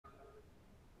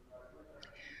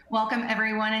Welcome,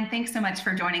 everyone, and thanks so much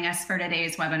for joining us for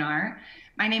today's webinar.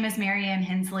 My name is Marianne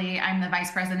Hensley. I'm the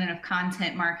Vice President of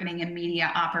Content Marketing and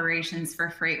Media Operations for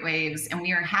FreightWaves, and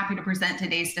we are happy to present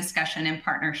today's discussion in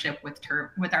partnership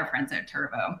with our friends at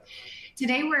Turvo.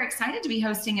 Today, we're excited to be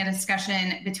hosting a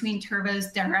discussion between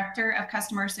Turvo's Director of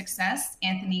Customer Success,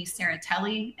 Anthony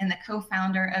Ceritelli, and the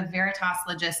co-founder of Veritas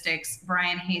Logistics,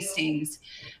 Brian Hastings,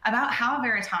 about how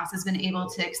Veritas has been able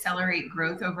to accelerate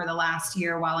growth over the last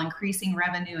year while increasing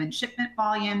revenue and shipment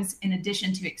volumes, in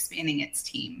addition to expanding its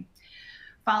team.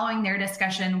 Following their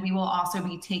discussion, we will also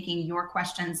be taking your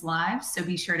questions live, so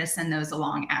be sure to send those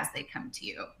along as they come to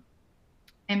you.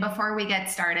 And before we get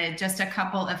started, just a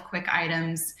couple of quick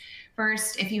items.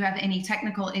 First, if you have any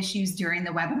technical issues during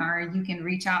the webinar, you can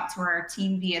reach out to our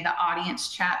team via the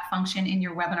audience chat function in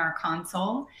your webinar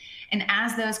console. And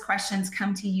as those questions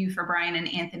come to you for Brian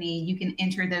and Anthony, you can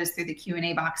enter those through the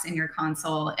Q&A box in your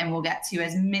console, and we'll get to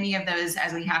as many of those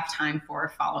as we have time for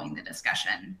following the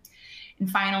discussion. And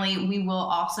finally, we will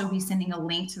also be sending a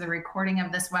link to the recording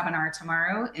of this webinar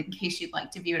tomorrow in case you'd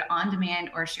like to view it on demand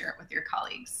or share it with your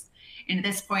colleagues. And at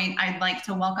this point, I'd like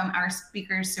to welcome our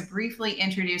speakers to briefly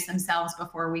introduce themselves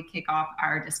before we kick off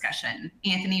our discussion.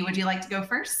 Anthony, would you like to go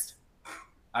first?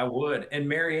 I would. And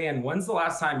Marianne, when's the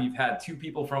last time you've had two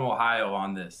people from Ohio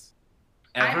on this?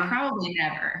 Ever? Probably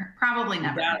never. Probably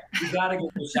never. You got to give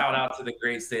a shout out to the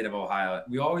great state of Ohio.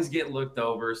 We always get looked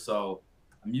over, so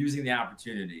I'm using the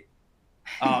opportunity.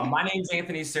 My name's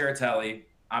Anthony Ceritelli.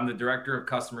 I'm the Director of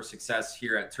Customer Success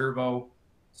here at Turvo.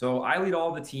 So I lead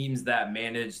all the teams that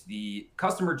manage the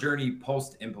customer journey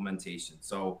post-implementation.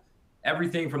 So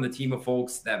everything from the team of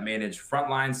folks that manage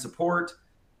frontline support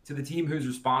to the team who's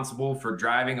responsible for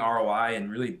driving ROI and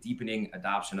really deepening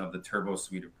adoption of the Turvo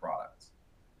suite of products.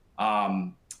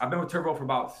 I've been with Turvo for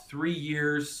about 3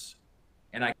 years,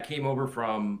 and I came over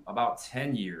from about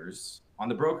 10 years on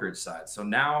the brokerage side. So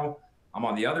now I'm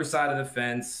on the other side of the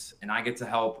fence, and I get to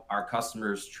help our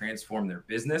customers transform their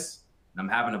business. And I'm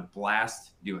having a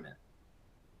blast doing it.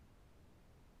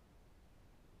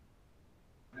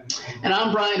 And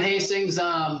I'm Brian Hastings,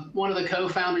 one of the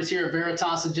co-founders here at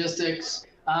Veritas Logistics.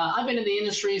 I've been in the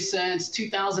industry since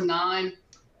 2009.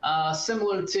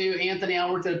 Similar to Anthony,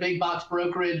 I worked at a big box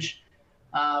brokerage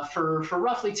for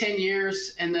roughly 10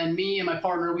 years. And then me and my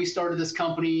partner, we started this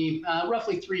company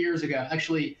roughly 3 years ago.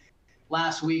 Actually,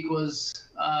 last week was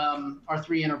our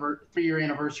three-year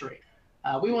anniversary.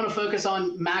 We want to focus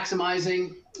on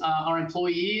maximizing our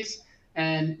employees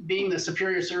and being the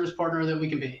superior service partner that we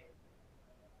can be.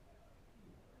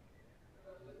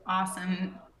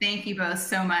 Awesome. Thank you both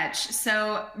so much.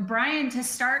 So Brian, to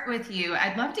start with you,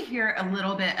 I'd love to hear a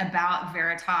little bit about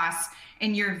Veritas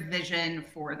and your vision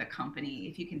for the company,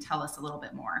 if you can tell us a little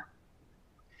bit more.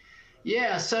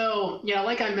 Yeah, so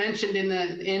like I mentioned in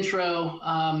the intro,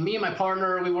 me and my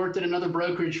partner, we worked at another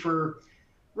brokerage for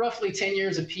roughly 10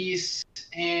 years apiece,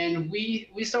 and we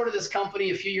started this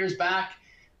company a few years back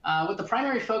with the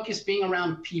primary focus being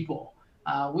around people.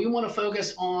 We want to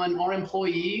focus on our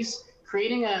employees,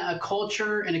 creating a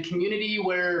culture and a community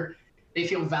where they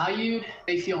feel valued,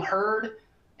 they feel heard,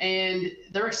 and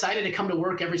they're excited to come to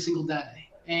work every single day.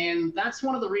 And that's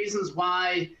one of the reasons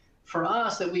why, for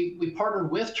us, that we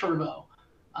partnered with Turvo,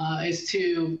 is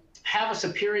to have a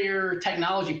superior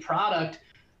technology product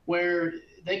where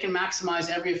they can maximize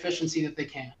every efficiency that they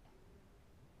can.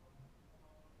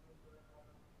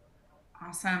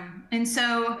 Awesome. And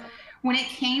so when it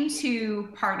came to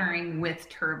partnering with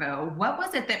Turvo, what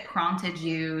was it that prompted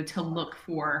you to look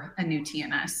for a new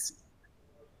TMS?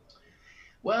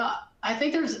 Well, I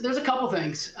think there's a couple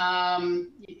things.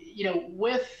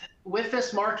 With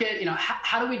this market,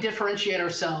 how do we differentiate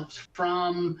ourselves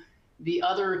from the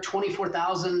other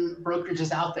 24,000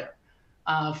 brokerages out there?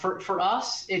 For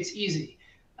us, it's easy.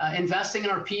 Investing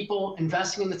in our people,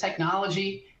 investing in the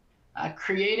technology,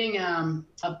 creating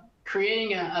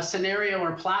a scenario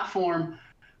or platform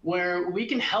where we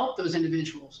can help those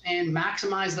individuals and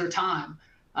maximize their time,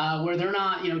 where they're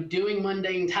not doing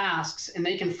mundane tasks and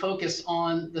they can focus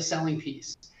on the selling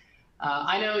piece.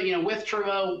 I know with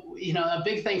Turvo, a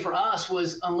big thing for us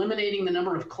was eliminating the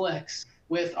number of clicks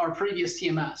with our previous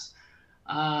TMS.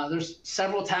 There's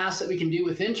several tasks that we can do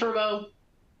within Turvo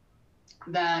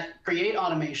that create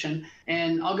automation,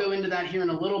 and I'll go into that here in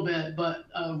a little bit, but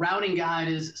a routing guide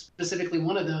is specifically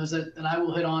one of those that I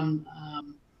will hit on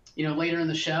later in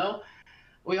the show.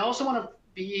 We also want to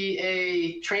be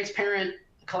a transparent,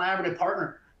 collaborative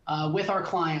partner with our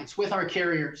clients, with our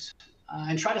carriers,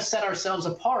 and try to set ourselves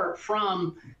apart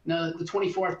from the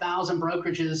 24,000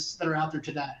 brokerages that are out there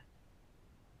today.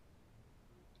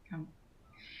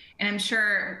 And I'm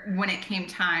sure when it came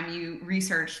time, you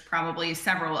researched probably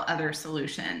several other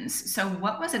solutions. So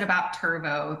what was it about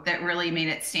Turvo that really made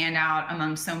it stand out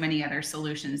among so many other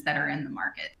solutions that are in the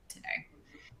market today?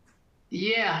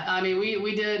 Yeah, I mean,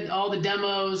 we did all the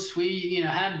demos. We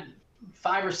had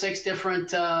 5 or 6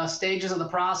 different stages of the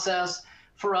process.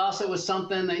 For us, it was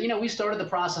something that we started the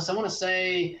process. I want to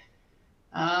say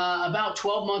about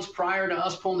 12 months prior to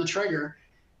us pulling the trigger,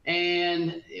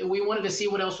 and we wanted to see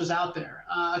what else was out there.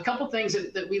 A couple things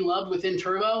that we loved within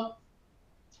Turvo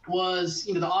was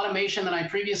the automation that I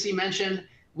previously mentioned.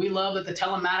 We love that the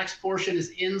telematics portion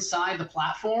is inside the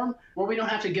platform, where we don't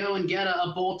have to go and get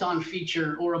a bolt-on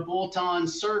feature or a bolt-on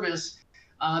service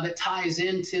that ties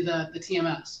into the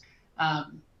TMS.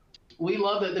 We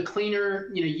love the cleaner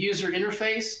user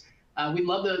interface. We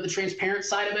love the transparent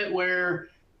side of it, where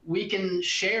we can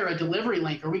share a delivery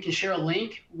link, or we can share a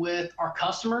link with our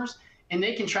customers, and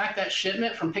they can track that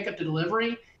shipment from pickup to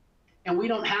delivery. And we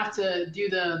don't have to do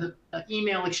the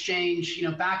email exchange,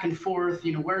 back and forth.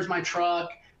 Where's my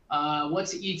truck?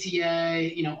 What's the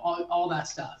ETA? All that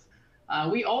stuff.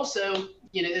 We also,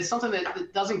 it's something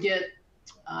that doesn't get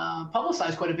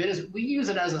publicized quite a bit. Is we use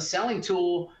it as a selling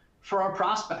tool for our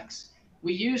prospects.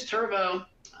 We use Turvo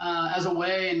as a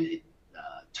way, and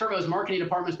Turvo's marketing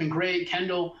department's been great.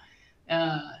 Kendall,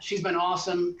 she's been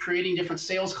awesome creating different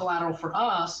sales collateral for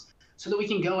us, so that we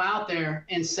can go out there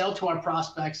and sell to our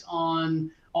prospects on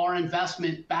our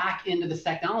investment back into the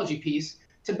technology piece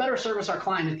to better service our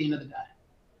client at the end of the day.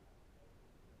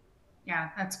 Yeah,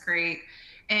 that's great.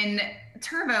 And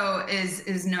Turvo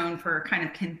is known for kind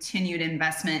of continued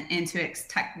investment into its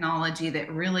technology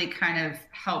that really kind of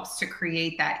helps to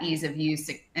create that ease of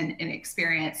use and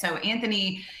experience. So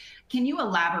Anthony, can you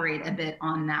elaborate a bit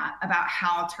on that, about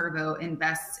how Turvo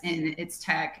invests in its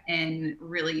tech and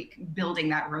really building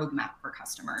that roadmap for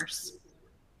customers?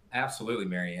 Absolutely,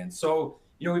 Marianne. So,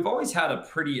 we've always had a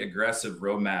pretty aggressive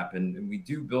roadmap, and we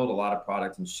do build a lot of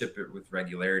product and ship it with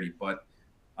regularity. But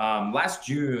last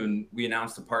June, we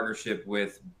announced a partnership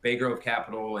with Baygrove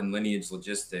Capital and Lineage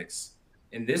Logistics.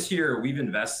 And this year, we've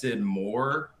invested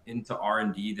more into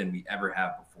R&D than we ever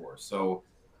have before. So,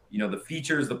 the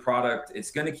features, the product,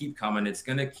 it's going to keep coming. It's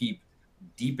going to keep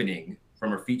deepening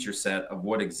from a feature set of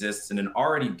what exists in an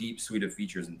already deep suite of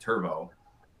features in Turvo.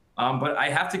 But I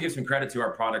have to give some credit to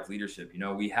our product leadership.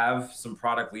 We have some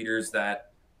product leaders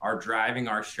that are driving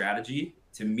our strategy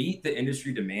to meet the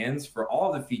industry demands for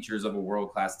all the features of a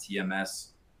world-class TMS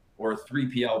or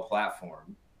 3PL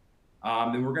platform.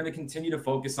 And we're going to continue to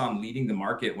focus on leading the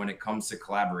market when it comes to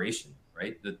collaboration,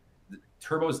 right? The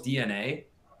Turvo's DNA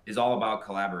is all about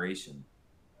collaboration.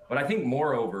 But I think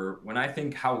moreover, when I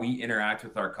think how we interact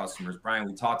with our customers, Brian,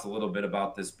 we talked a little bit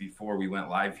about this before we went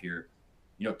live here.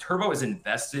 Turvo is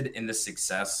invested in the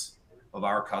success of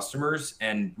our customers,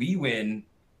 and we win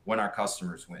when our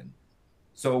customers win.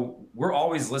 So we're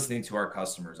always listening to our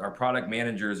customers. Our product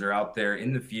managers are out there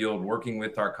in the field working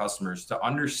with our customers to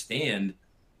understand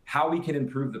how we can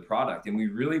improve the product. And we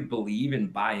really believe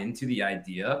and buy into the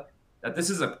idea that this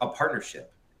is a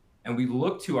partnership. And we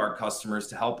look to our customers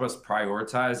to help us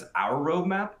prioritize our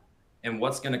roadmap and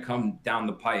what's going to come down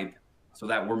the pipe, so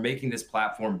that we're making this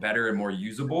platform better and more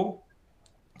usable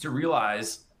to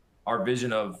realize our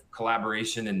vision of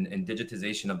collaboration and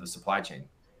digitization of the supply chain.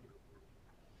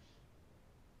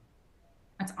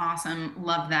 That's awesome.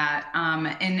 Love that.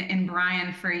 And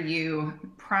Brian, for you,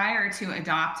 prior to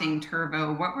adopting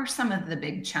Turvo, what were some of the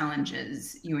big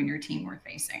challenges you and your team were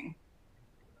facing?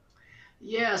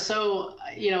 Yeah, so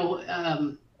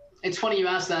it's funny you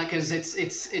asked that, because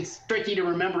it's tricky to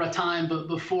remember a time, but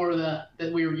before that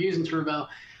we were using Turvo,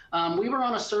 we were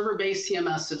on a server-based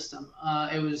TMS system.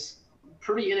 It was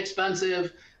pretty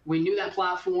inexpensive. We knew that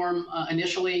platform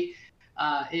initially.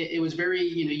 It was very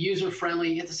user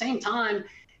friendly. At the same time,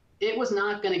 it was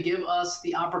not going to give us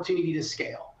the opportunity to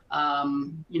scale.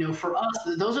 For us,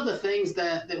 those are the things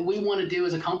that we want to do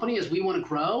as a company. Is we want to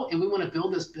grow and we want to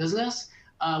build this business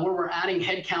where we're adding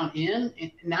headcount in,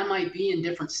 and that might be in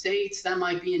different states, that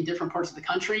might be in different parts of the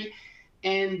country,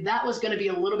 and that was going to be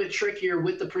a little bit trickier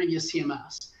with the previous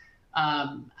TMS.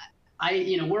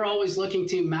 We're always looking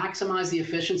to maximize the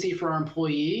efficiency for our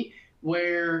employee,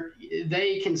 where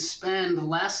they can spend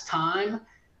less time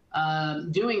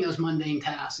doing those mundane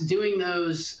tasks, doing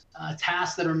those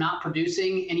tasks that are not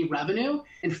producing any revenue,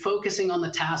 and focusing on the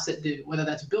tasks that do, whether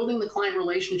that's building the client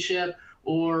relationship,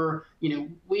 or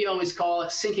we always call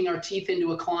it sinking our teeth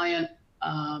into a client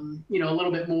a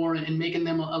little bit more, and making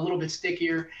them a little bit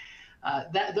stickier.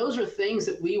 Those are things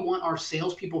that we want our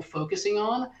salespeople focusing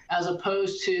on, as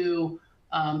opposed to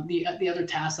the other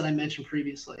tasks that I mentioned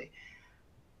previously.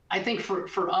 I think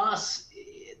for us,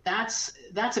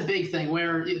 that's a big thing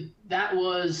where that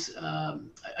was a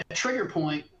trigger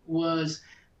point was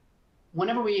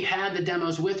whenever we had the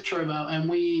demos with Turvo and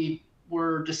we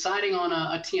were deciding on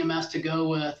a TMS to go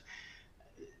with,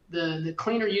 the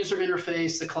cleaner user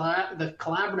interface, the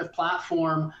collaborative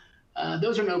platform,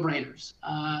 those are no-brainers,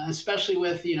 especially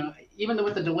with, even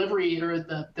with the delivery or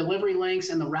the delivery links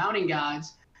and the routing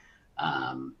guides.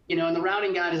 And the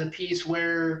routing guide is a piece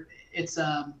where it's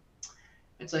a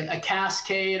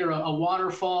cascade or a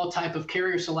waterfall type of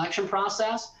carrier selection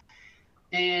process.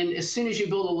 And as soon as you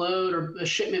build a load or a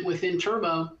shipment within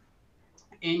Turvo,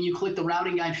 and you click the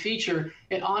routing guide feature,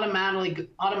 it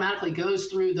automatically goes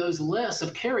through those lists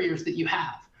of carriers that you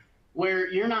have,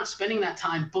 where you're not spending that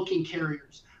time booking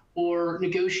carriers or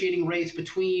negotiating rates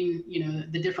between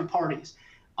the different parties.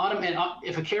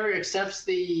 If a carrier accepts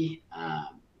the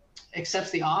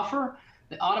offer,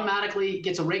 it automatically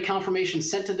gets a rate confirmation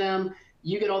sent to them.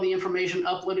 You get all the information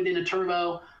uploaded into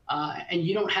Turvo, and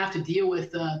you don't have to deal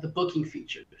with the booking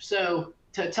feature. So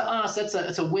to us,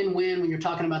 it's a win-win when you're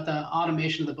talking about the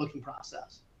automation of the booking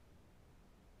process.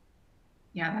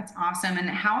 Yeah, that's awesome. And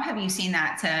how have you seen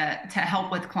that to help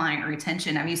with client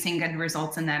retention? Have you seen good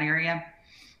results in that area?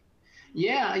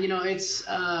 Yeah, it's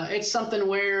something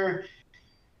where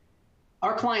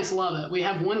our clients love it. We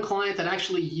have one client that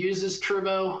actually uses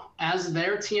Turvo as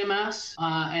their TMS,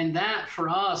 and that for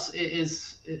us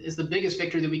is the biggest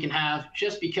victory that we can have,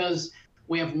 just because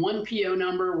we have one PO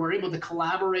number, we're able to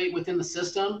collaborate within the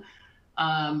system,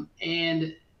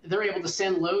 and they're able to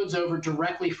send loads over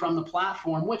directly from the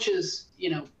platform, which is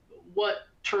what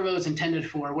Turvo is intended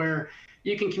for, where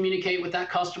you can communicate with that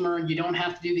customer and you don't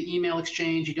have to do the email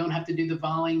exchange, you don't have to do the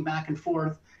volleying back and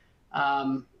forth.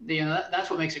 That's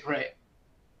what makes it great.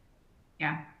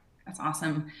 Yeah, that's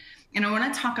awesome. And I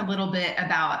want to talk a little bit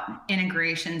about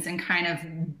integrations and kind of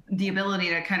the ability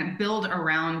to kind of build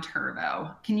around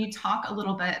Turvo. Can you talk a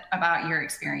little bit about your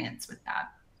experience with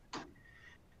that?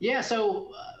 Yeah,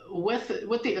 so with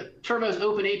the Turvo's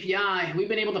open API, we've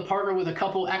been able to partner with a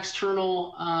couple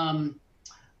external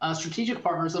strategic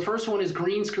partners. The first one is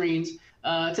Green Screens.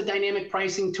 It's a dynamic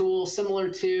pricing tool similar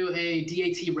to a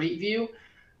DAT rate view.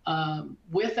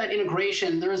 With that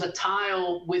integration, there is a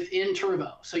tile within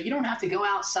Turvo. So you don't have to go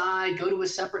outside, go to a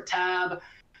separate tab.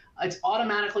 It's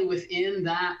automatically within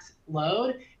that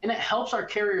load, and it helps our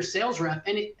carrier sales reps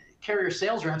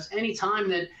anytime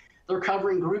that they're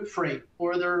covering group freight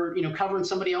or they're covering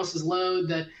somebody else's load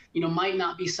that might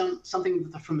not be something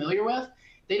that they're familiar with.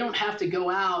 They don't have to go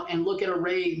out and look at a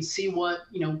rate and see what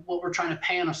we're trying to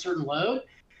pay on a certain load.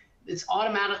 It's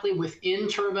automatically within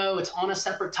Turvo. It's on a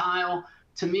separate tile.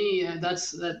 To me,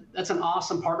 that's an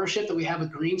awesome partnership that we have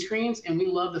with Green Screens, and we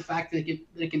love the fact that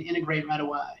it can integrate right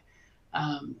away.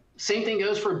 Same thing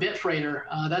goes for Bitfreighter.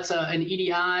 That's an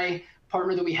EDI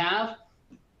partner that we have.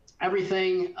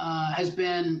 Everything has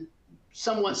been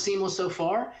somewhat seamless so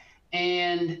far,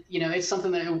 and it's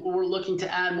something that we're looking to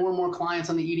add more and more clients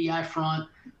on the EDI front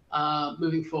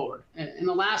moving forward. And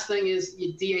the last thing is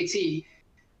DAT.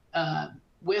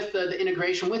 With the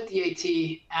integration with DAT,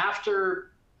 after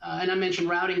and I mentioned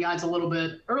routing guides a little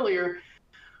bit earlier,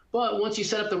 but once you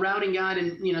set up the routing guide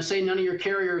and say none of your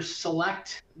carriers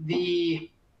select the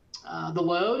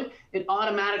load, it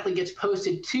automatically gets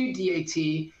posted to DAT,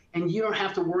 and you don't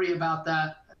have to worry about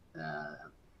that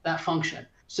function.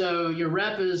 So your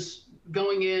rep is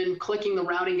going in, clicking the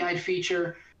routing guide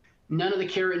feature. None of the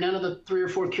 3 or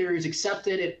 4 carriers accept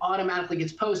it. It automatically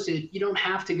gets posted. You don't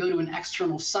have to go to an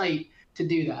external site to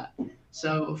do that.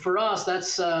 So for us,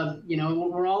 that's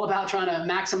we're all about trying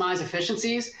to maximize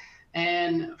efficiencies,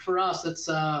 and for us, that's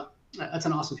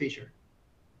an awesome feature.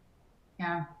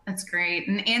 Yeah, that's great.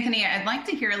 And Anthony, I'd like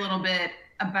to hear a little bit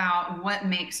about what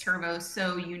makes Turvo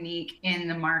so unique in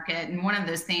the market, and one of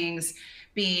those things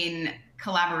being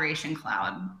Collaboration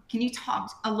Cloud. Can you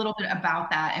talk a little bit about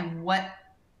that, and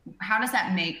how does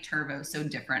that make Turvo so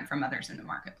different from others in the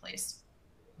marketplace?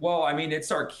 Well, I mean,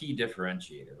 it's our key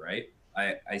differentiator, right?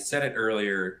 I said it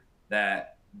earlier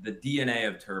that the DNA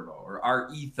of Turvo, or our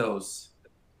ethos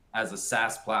as a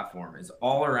SaaS platform, is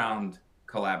all around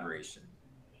collaboration.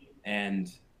 And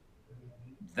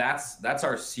that's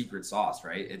our secret sauce,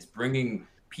 right? It's bringing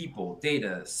people,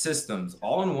 data, systems,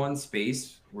 all in one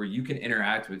space where you can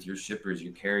interact with your shippers,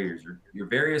 your carriers, your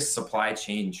various supply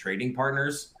chain trading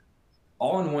partners,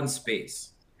 all in one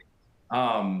space.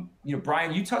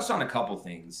 Brian, you touched on a couple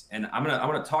things, and I'm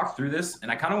gonna talk through this, and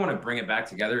I kind of want to bring it back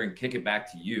together and kick it back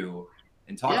to you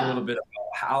and talk a little bit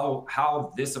about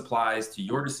how this applies to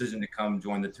your decision to come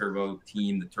join the Turvo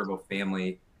team, the Turvo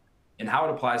family, and how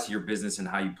it applies to your business and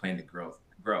how you plan to grow.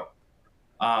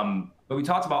 But we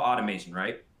talked about automation,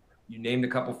 right? you named a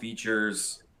couple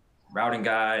features, routing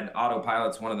guide,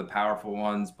 autopilot's one of the powerful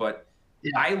ones, but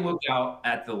Yeah. I look out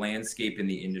at the landscape in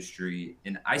the industry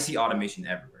and I see automation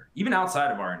everywhere, even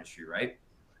outside of our industry, right?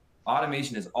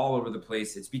 Automation is all over the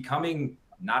place. It's becoming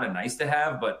not a nice to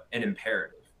have, but an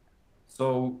imperative.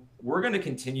 So we're going to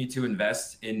continue to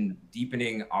invest in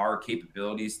deepening our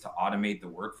capabilities to automate the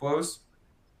workflows.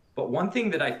 But one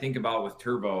thing that I think about with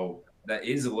Turvo that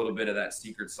is a little bit of that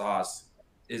secret sauce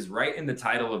is right in the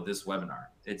title of this webinar.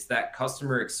 It's that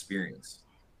customer experience.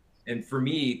 And for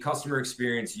me, customer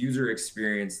experience, user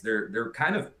experience, they're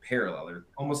kind of parallel. They're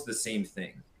almost the same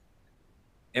thing.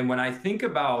 And when I think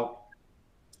about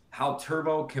how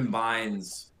Turvo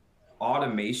combines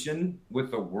automation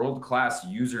with a world-class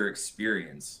user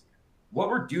experience, what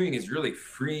we're doing is really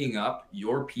freeing up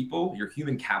your people, your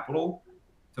human capital,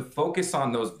 to focus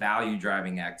on those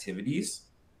value-driving activities.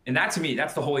 And that, to me,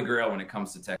 that's the holy grail when it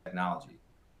comes to technology.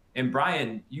 And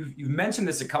Brian, you've mentioned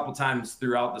this a couple times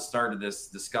throughout the start of this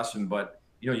discussion, but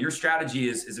your strategy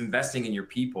is investing in your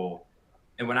people.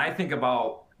 And when I think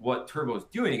about what Turvo is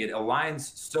doing, it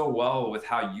aligns so well with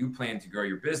how you plan to grow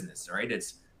your business, right?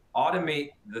 It's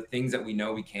automate the things that we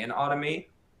know we can automate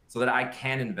so that I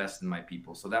can invest in my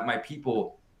people, so that my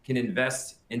people can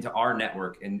invest into our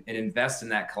network and invest in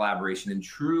that collaboration and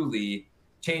truly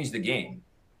change the game.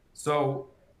 So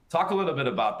talk a little bit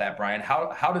about that, Brian.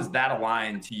 How does that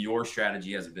align to your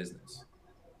strategy as a business?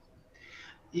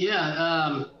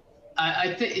 Yeah,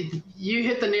 I think you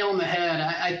hit the nail on the head.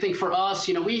 I think for us,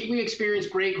 we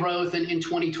experienced great growth in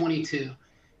 2022.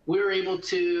 We were able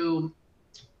to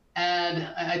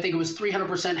add, I think it was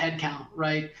 300% headcount,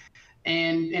 right?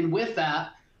 And with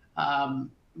that,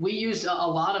 we used a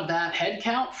lot of that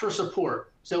headcount for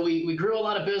support. So we grew a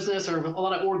lot of business, or a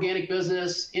lot of organic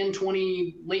business in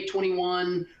late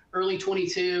 21, early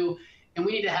 22, and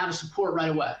we need to have support right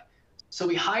away. So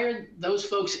we hired those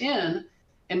folks in,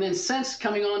 and then since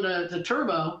coming on to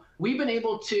Turvo, we've been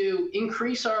able to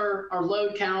increase our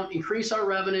load count, increase our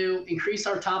revenue, increase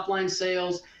our top line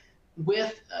sales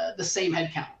with the same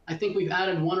headcount. I think we've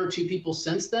added 1 or 2 people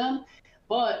since then,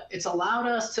 but it's allowed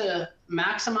us to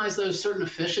maximize those certain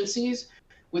efficiencies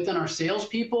within our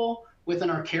salespeople, within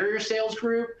our carrier sales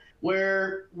group,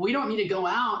 where we don't need to go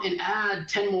out and add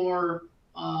 10 more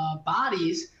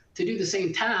bodies to do the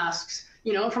same tasks.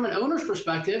 From an owner's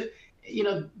perspective,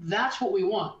 that's what we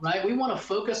want, right? We want to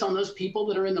focus on those people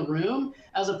that are in the room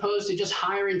as opposed to just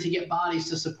hiring to get bodies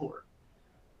to support.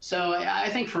 So I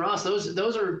think for us,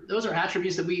 those are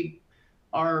attributes that we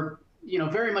are,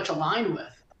 very much aligned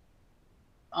with.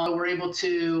 We're able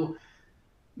to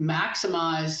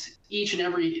maximize each and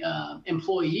every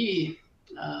employee,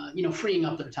 freeing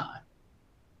up their time.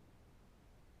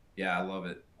 Yeah, I love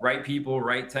it. Right people,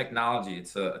 right technology.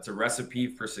 It's a recipe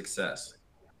for success.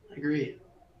 I agree.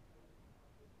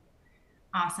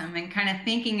 Awesome. And kind of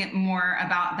thinking more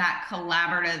about that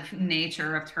collaborative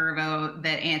nature of Turvo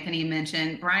that Anthony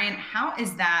mentioned, Brian, how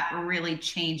is that really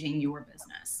changing your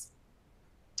business?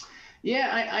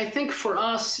 Yeah, I think for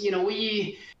us,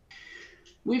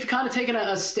 we've kind of taken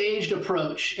a staged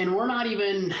approach, and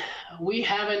we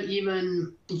haven't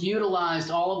even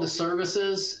utilized all of the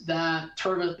services that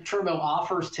Turvo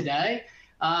offers today.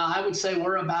 I would say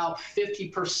we're about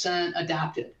 50%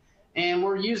 adapted. And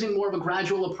we're using more of a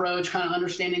gradual approach, kind of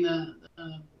understanding the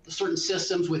certain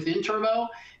systems within Turvo,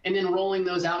 and then rolling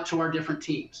those out to our different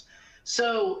teams.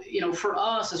 So, for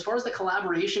us, as far as the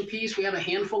collaboration piece, we have a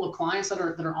handful of clients that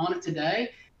are on it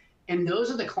today, and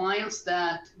those are the clients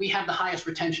that we have the highest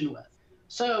retention with.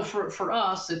 So for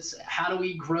us, it's how do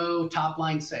we grow top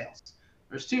line sales?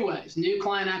 There's 2 ways: new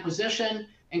client acquisition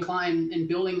and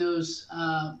building those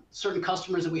certain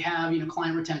customers that we have,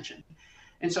 client retention.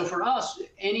 And so for us,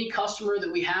 any customer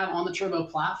that we have on the Turvo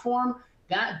platform,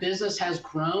 that business has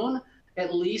grown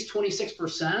at least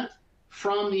 26%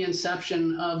 from the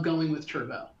inception of going with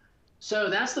Turvo. So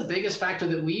that's the biggest factor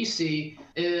that we see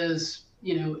is,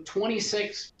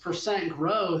 26%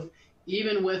 growth,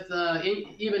 even with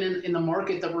even in the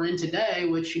market that we're in today,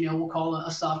 which we'll call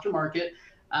a softer market.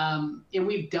 And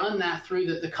we've done that through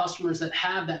the customers that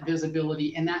have that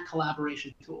visibility and that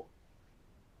collaboration tool.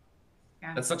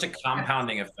 Yeah. That's such a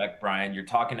compounding effect, Brian. You're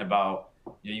talking about,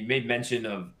 you made mention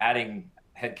of adding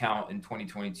headcount in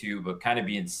 2022, but kind of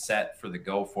being set for the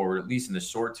go forward, at least in the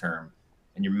short term,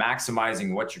 and you're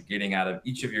maximizing what you're getting out of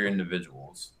each of your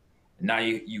individuals. And now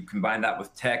you combine that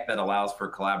with tech that allows for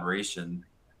collaboration,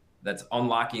 that's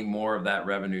unlocking more of that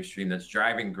revenue stream, that's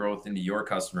driving growth into your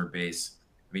customer base.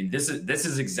 I mean, this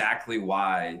is exactly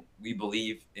why we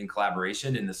believe in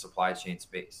collaboration in the supply chain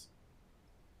space.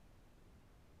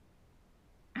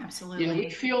 Absolutely. Yeah, we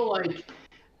feel like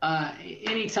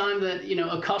Anytime that,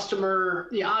 a customer,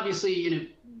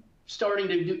 obviously, starting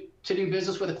to do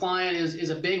business with a client is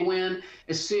a big win.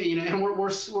 And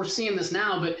we're seeing this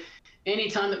now, but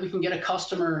anytime that we can get a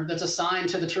customer that's assigned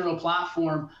to the Turvo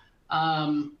platform,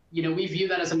 we view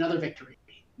that as another victory,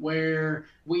 where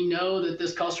we know that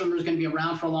this customer is going to be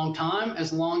around for a long time,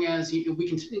 as long as we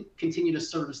can continue to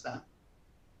service them.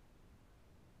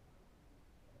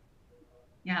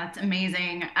 Yeah, it's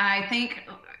amazing. I think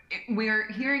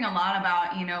we're hearing a lot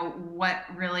about, what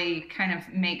really kind of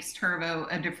makes Turvo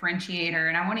a differentiator.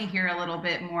 And I want to hear a little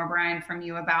bit more, Brian, from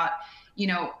you about,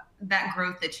 that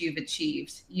growth that you've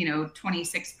achieved,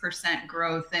 26%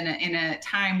 growth in a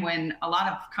time when a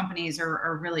lot of companies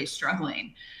are really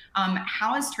struggling.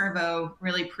 How has Turvo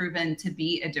really proven to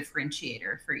be a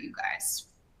differentiator for you guys?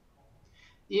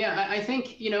 Yeah, I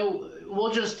think,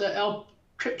 we'll just, I'll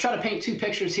try to paint two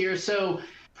pictures here. So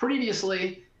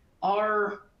previously,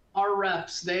 our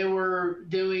reps, they were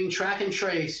doing track and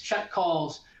trace, check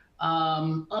calls,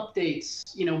 updates,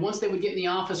 once they would get in the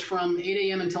office from 8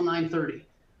 a.m. until 9:30,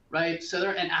 right? So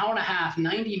they're an hour and a half,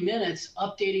 90 minutes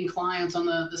updating clients on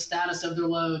the status of their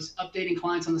loads, updating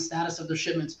clients on the status of their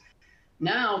shipments.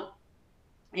 Now,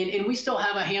 and we still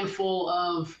have a handful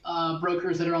of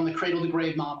brokers that are on the cradle to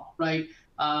grave model, right?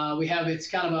 It's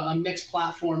kind of a mixed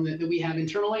platform that we have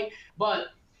internally, but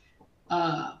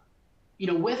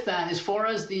with that, as far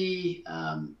as the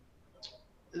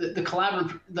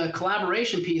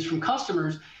collaboration piece from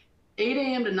customers, 8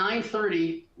 a.m. to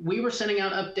 9:30, we were sending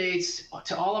out updates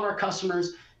to all of our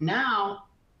customers. Now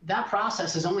that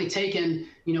process has only taken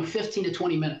 15 to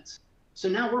 20 minutes. So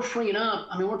now we're freeing up.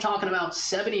 I mean, we're talking about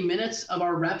 70 minutes of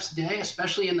our reps' day,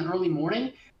 especially in the early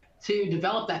morning, to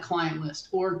develop that client list,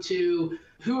 or to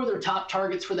who are their top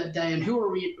targets for that day, and who are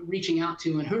we reaching out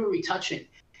to, and who are we touching.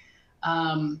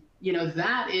 Those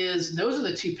are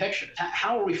the two pictures.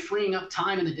 How are we freeing up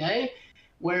time in the day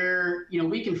where,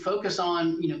 we can focus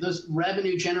on, those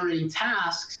revenue generating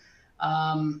tasks,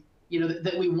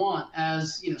 that we want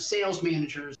as, sales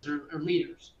managers or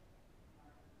leaders.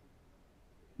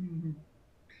 Mm-hmm.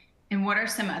 And what are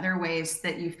some other ways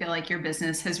that you feel like your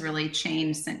business has really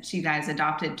changed since you guys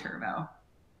adopted Turvo?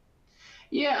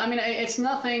 Yeah, I mean, it's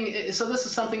nothing. So this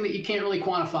is something that you can't really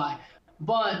quantify.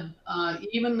 But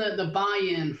even the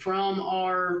buy-in from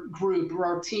our group or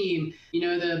our team,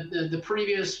 the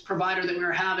previous provider that we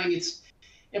were having,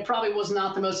 it probably was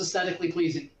not the most aesthetically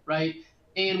pleasing, right?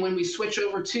 And when we switch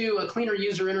over to a cleaner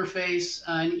user interface,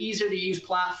 an easier to use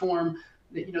platform,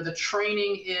 the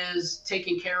training is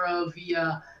taken care of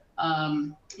via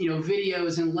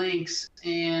videos and links,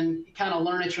 and kind of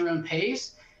learn at your own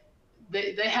pace.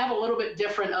 They have a little bit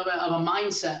different of a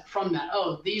mindset from that.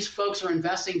 Oh, these folks are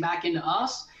investing back into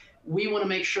us. We want to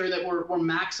make sure that we're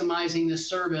maximizing this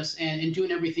service and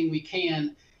doing everything we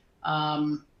can,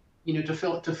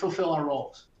 to fulfill our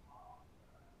roles.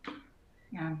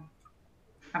 Yeah,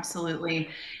 absolutely.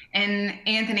 And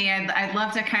Anthony, I'd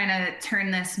love to kind of turn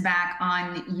this back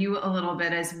on you a little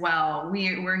bit as well.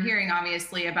 We're hearing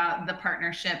obviously about the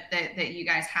partnership that you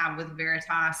guys have with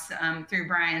Veritas through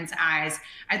Brian's eyes.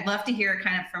 I'd love to hear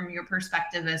kind of from your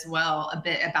perspective as well, a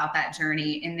bit about that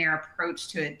journey and their approach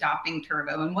to adopting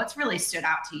Turvo and what's really stood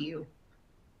out to you.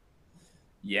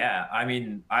 Yeah, I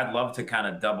mean, I'd love to kind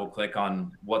of double click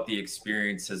on what the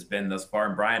experience has been thus far.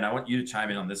 And Brian, I want you to chime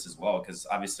in on this as well, because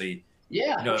obviously,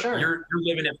 yeah, sure. You're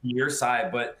living it from your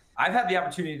side, but I've had the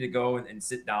opportunity to go and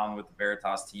sit down with the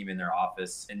Veritas team in their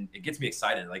office, and it gets me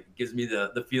excited. Like, it gives me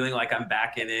the feeling like I'm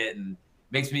back in it, and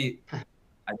makes me, I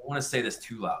don't want to say this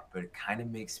too loud, but it kind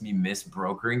of makes me miss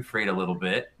brokering freight a little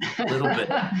bit.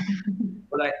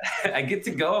 But I get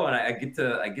to go, and I get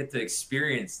to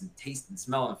experience and taste and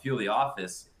smell and feel the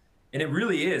office, and it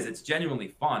really is. It's genuinely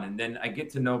fun. And then I get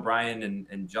to know Brian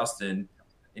and Justin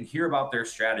and hear about their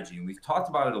strategy. And we've talked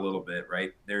about it a little bit,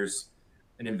 right? There's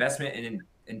an investment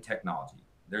in technology.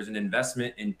 There's an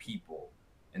investment in people.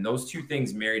 And those two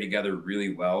things marry together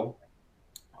really well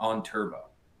on Turvo.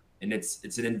 And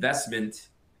it's an investment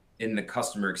in the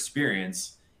customer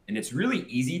experience. And it's really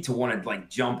easy to want to like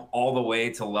jump all the way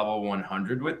to level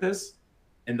 100 with this.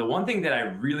 And the one thing that I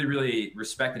really, really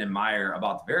respect and admire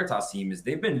about the Veritas team is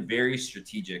they've been very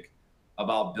strategic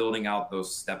about building out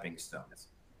those stepping stones.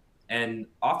 And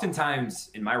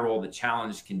oftentimes in my role, the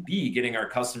challenge can be getting our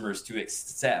customers to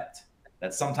accept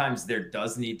that sometimes there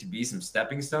does need to be some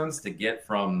stepping stones to get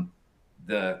from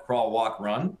the crawl, walk,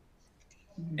 run.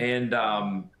 And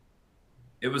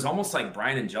it was almost like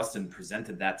Brian and Justin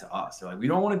presented that to us. They're like, we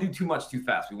don't want to do too much too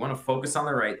fast. We want to focus on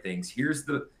the right things. Here's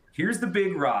the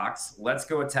big rocks. Let's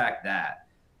go attack that.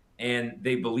 and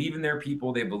they believe in their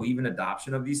people. They believe in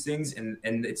adoption of these things, and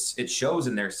it shows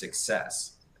in their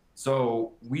success.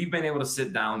 So we've been able to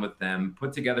sit down with them,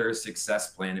 put together a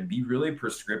success plan, and be really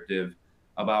prescriptive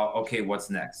about, okay, what's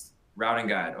next? Routing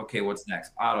guide. Okay, what's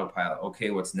next? Autopilot.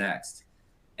 Okay, what's next?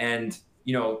 And,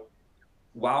 you know,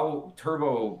 while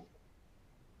Turvo,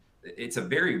 it's a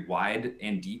very wide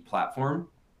and deep platform,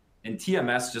 and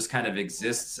TMS just kind of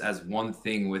exists as one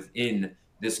thing within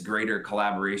this greater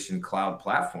collaboration cloud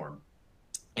platform.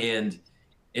 And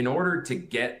in order to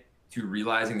get to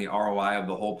realizing the ROI of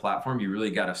the whole platform, you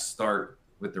really got to start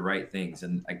with the right things.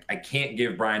 And I can't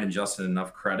give Brian and Justin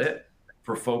enough credit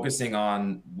for focusing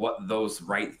on what those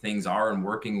right things are and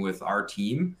working with our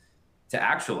team to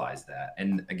actualize that.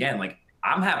 And again, like,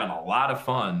 I'm having a lot of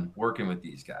fun working with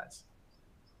these guys.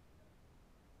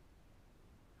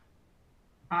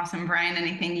 Awesome. Brian,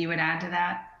 anything you would add to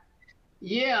that?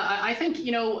 Yeah, I think,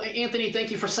 you know, Anthony, thank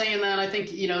you for saying that. I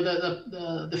think, you know,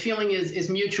 the feeling is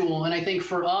mutual. And I think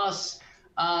for us,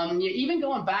 even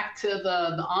going back to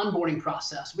the onboarding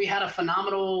process, we had a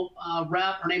phenomenal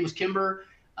rep. Her name was Kimber.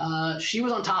 She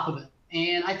was on top of it.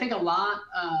 And I think a lot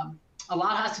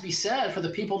has to be said for the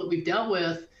people that we've dealt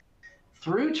with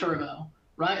through Turvo,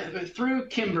 right? Through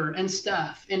Kimber and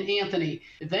Steph and Anthony.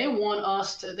 They want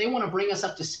to bring us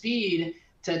up to speed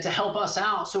to help us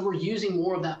out. So we're using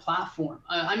more of that platform.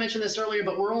 I mentioned this earlier,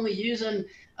 but we're only using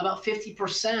about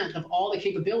 50% of all the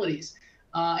capabilities.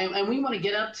 And we want to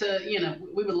get up to, you know,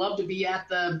 we would love to be at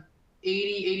the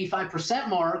 85%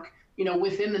 mark, you know,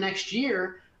 within the next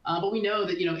year. But we know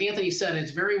that, you know, Anthony said it's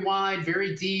very wide,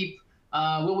 very deep.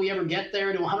 Will we ever get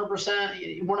there to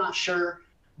 100%? We're not sure.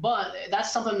 But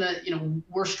that's something that, you know,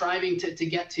 we're striving to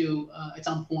get to at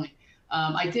some point.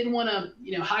 I did want to,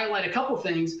 you know, highlight a couple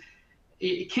things.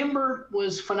 Kimber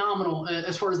was phenomenal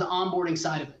as far as the onboarding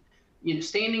side of it. You know,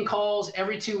 standing calls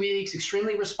every 2 weeks,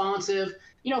 extremely responsive.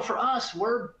 You know, for us,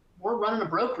 we're running a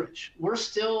brokerage. We're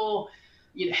still,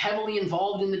 you know, heavily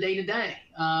involved in the day-to-day.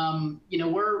 You know,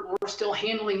 we're still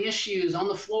handling issues on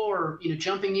the floor. You know,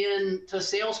 jumping in to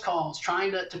sales calls,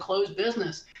 trying to close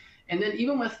business, and then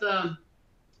even with the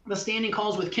standing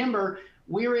calls with Kimber,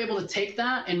 we were able to take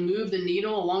that and move the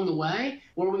needle along the way,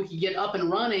 where we could get up and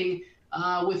running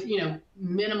with, you know,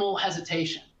 minimal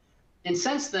hesitation. And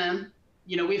since then,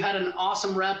 you know, we've had an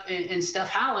awesome rep in Steph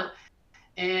Hallett,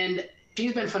 and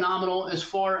she's been phenomenal as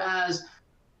far as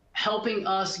helping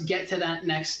us get to that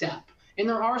next step. And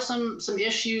there are some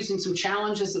issues and some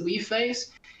challenges that we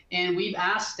face, and we've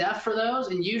asked Steph for those,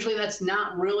 and usually that's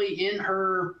not really in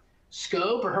her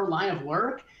scope or her line of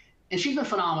work. And she's been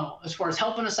phenomenal as far as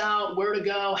helping us out, where to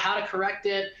go, how to correct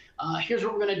it. Here's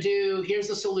what we're going to do. Here's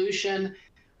the solution.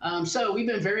 So we've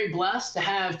been very blessed to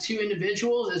have two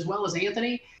individuals as well as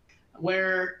Anthony,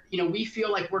 where, you know, we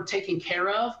feel like we're taken care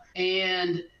of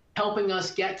and helping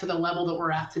us get to the level that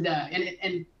we're at today.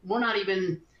 And we're not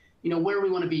even, you know, where we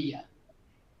want to be yet.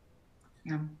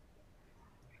 Yeah.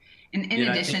 And in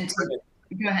addition to,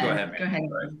 go ahead.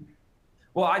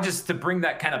 Well, to bring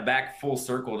that kind of back full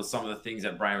circle to some of the things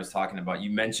that Brian was talking about, you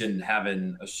mentioned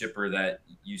having a shipper that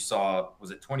you saw,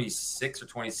 was it 26 or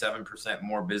 27%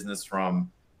 more business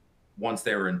from once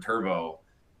they were in Turvo.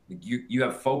 You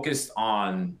have focused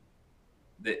on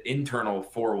the internal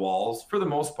four walls for the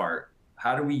most part.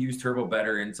 How do we use Turvo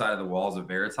better inside of the walls of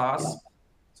Veritas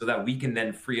so that we can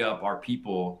then free up our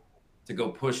people to go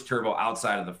push Turvo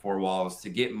outside of the four walls to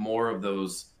get more of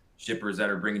those shippers that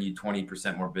are bringing you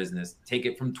 20% more business, take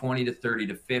it from 20 to 30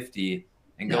 to 50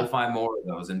 and go find more of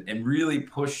those and really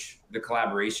push the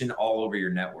collaboration all over your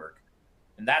network.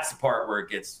 And that's the part where it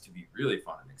gets to be really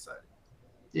fun and exciting.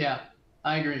 Yeah,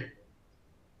 I agree.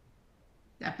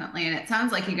 Definitely. And it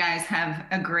sounds like you guys have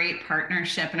a great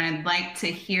partnership. And I'd like to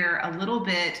hear a little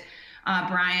bit,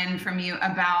 Brian, from you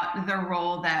about the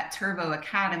role that Turvo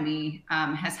Academy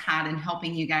has had in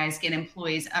helping you guys get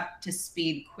employees up to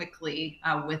speed quickly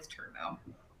with Turvo.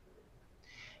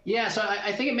 Yeah, so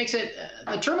I think it makes it,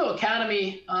 the Turvo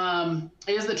Academy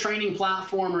is the training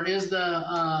platform, or is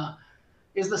the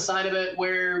side of it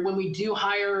where when we do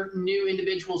hire new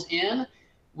individuals in,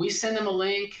 we send them a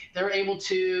link. They're able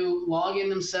to log in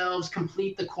themselves,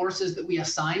 complete the courses that we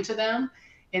assign to them.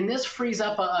 And this frees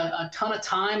up a ton of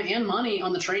time and money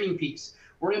on the training piece.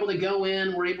 We're able to go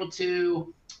in, we're able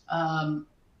to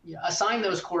assign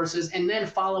those courses and then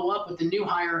follow up with the new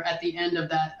hire at the end of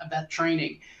that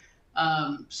training.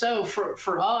 So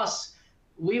for us,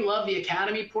 we love the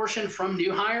academy portion from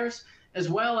new hires, as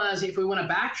well as if we want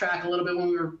to backtrack a little bit when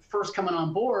we were first coming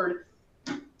on board,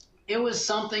 it was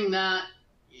something that,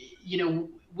 you know,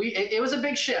 it was a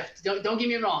big shift. Don't get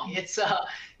me wrong. It's,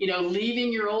 you know,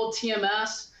 leaving your old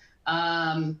TMS,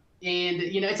 And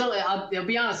I'll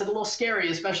be honest, it's a little scary,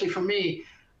 especially for me,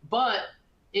 but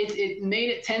it made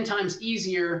it 10 times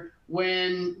easier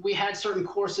when we had certain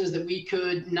courses that we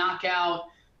could knock out,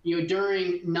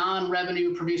 during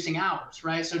non-revenue producing hours,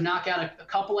 right? So knock out a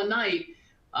couple a night,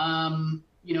 and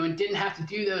didn't have to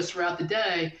do those throughout the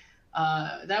day.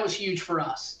 That was huge for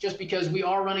us, just because we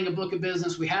are running a book of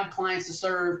business, we have clients to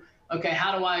serve. Okay,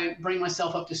 how do I bring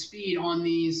myself up to speed on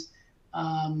these,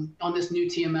 on this new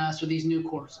TMS or these new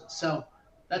courses? So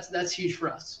that's huge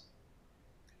for us.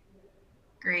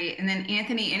 Great. And then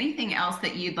Anthony, anything else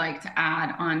that you'd like to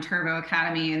add on Turvo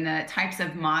Academy and the types of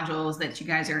modules that you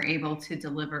guys are able to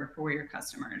deliver for your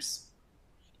customers?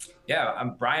 Yeah,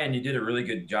 Brian, you did a really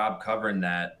good job covering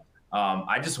that.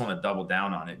 I just want to double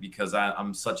down on it because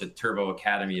I'm such a Turvo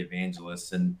Academy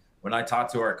evangelist. And when I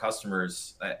talk to our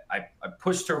customers, I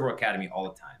push Turvo Academy all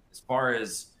the time. As far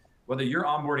as whether you're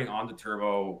onboarding onto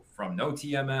Turvo from no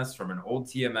TMS, from an old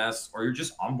TMS, or you're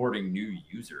just onboarding new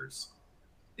users,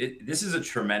 this is a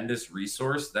tremendous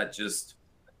resource that just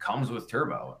comes with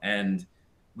Turvo. And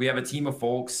we have a team of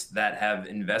folks that have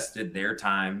invested their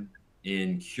time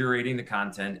in curating the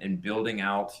content and building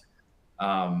out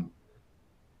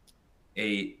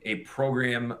a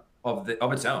program of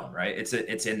its own, right? It's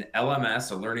an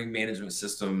LMS, a learning management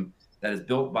system that is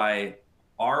built by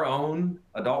our own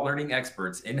adult learning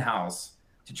experts in-house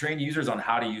to train users on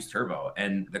how to use Turvo.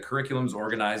 And the curriculum's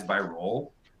organized by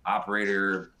role: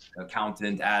 operator,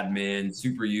 accountant, admin,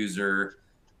 super user.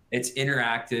 It's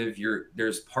interactive.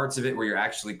 There's parts of it where you're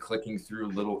actually clicking through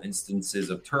little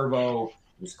instances of Turvo.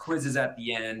 There's quizzes at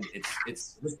the end.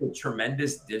 It's just a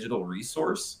tremendous digital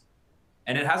resource,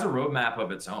 and it has a roadmap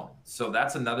of its own. So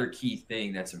that's another key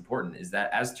thing that's important, is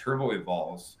that as Turvo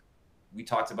evolves, we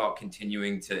talked about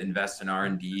continuing to invest in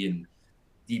R&D and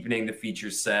deepening the feature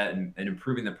set and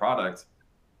improving the product.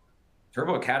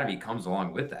 Turvo Academy comes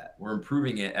along with that. We're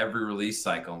improving it every release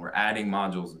cycle, and we're adding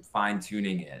modules and fine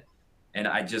tuning it. And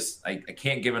I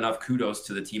can't give enough kudos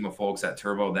to the team of folks at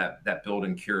Turvo that build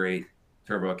and curate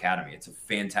Turvo Academy. It's a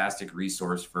fantastic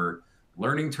resource for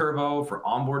learning Turvo, for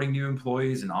onboarding new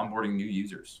employees and onboarding new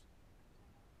users.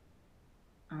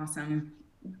 Awesome.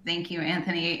 Thank you,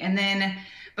 Anthony. And then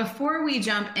before we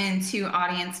jump into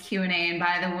audience Q&A, and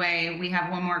by the way, we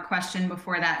have one more question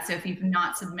before that. So if you've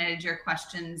not submitted your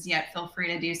questions yet, feel free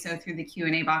to do so through the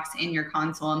Q&A box in your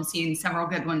console. I'm seeing several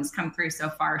good ones come through so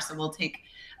far, so we'll take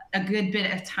a good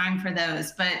bit of time for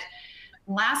those. But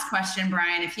last question,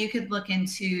 Brian, if you could look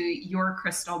into your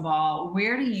crystal ball,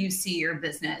 where do you see your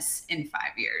business in 5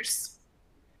 years?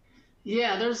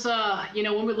 Yeah, there's,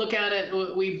 when we look at it,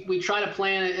 we try to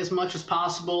plan it as much as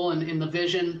possible. And in the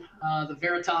vision, the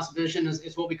Veritas vision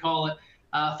is what we call it.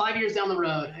 5 years down the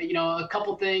road, a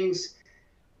couple things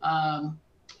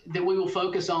that we will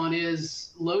focus on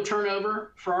is low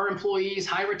turnover for our employees,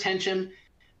 high retention,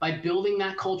 by building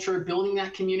that culture, building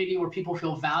that community where people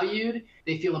feel valued,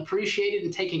 they feel appreciated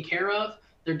and taken care of.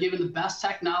 They're given the best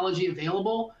technology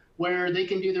available where they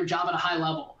can do their job at a high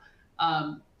level.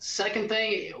 Second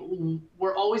thing,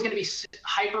 we're always going to be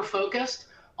hyper focused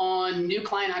on new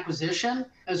client acquisition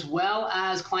as well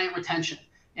as client retention.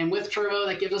 And with Turvo,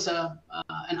 that gives us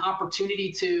an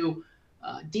opportunity to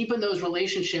deepen those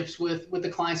relationships with the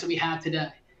clients that we have today.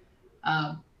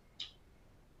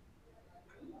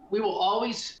 We will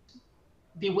always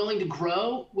be willing to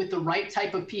grow with the right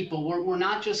type of people. We're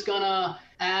not just gonna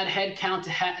add headcount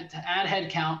to add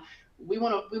headcount. We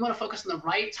want to focus on the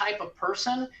right type of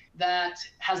person that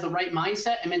has the right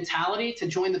mindset and mentality to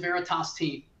join the Veritas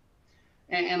team.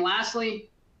 And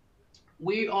lastly,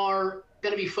 we are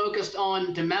going to be focused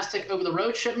on domestic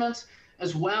over-the-road shipments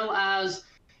as well as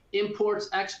imports,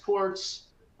 exports,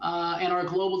 and our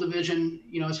global division.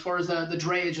 As far as the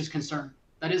drayage is concerned,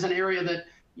 that is an area that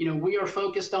we are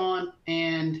focused on,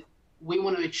 and we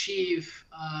want to achieve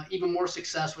even more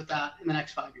success with that in the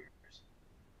next 5 years.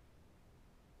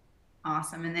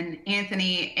 Awesome. And then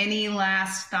Anthony, any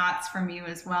last thoughts from you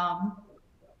as well?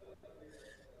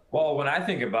 Well, when I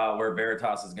think about where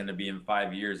Veritas is going to be in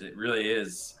 5 years, it really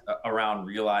is around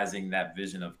realizing that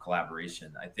vision of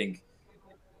collaboration. I think,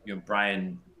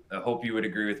 Brian, I hope you would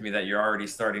agree with me that you're already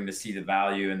starting to see the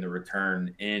value and the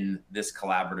return in this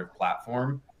collaborative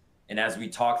platform. And as we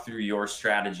talk through your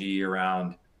strategy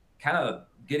around kind of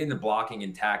getting the blocking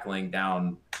and tackling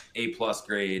down A+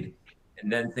 grade,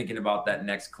 and then thinking about that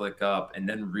next click up, and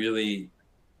then really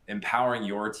empowering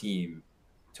your team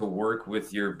to work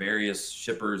with your various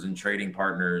shippers and trading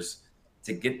partners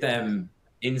to get them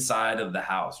inside of the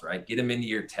house, right? Get them into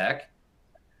your tech.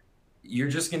 You're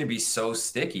just going to be so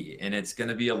sticky, and it's going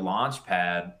to be a launch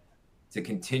pad to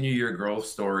continue your growth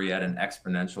story at an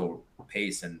exponential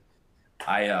pace. And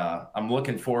I'm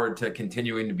looking forward to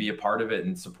continuing to be a part of it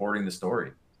and supporting the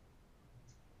story.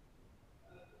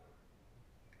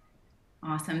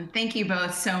 Awesome. Thank you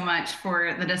both so much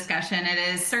for the discussion. It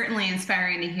is certainly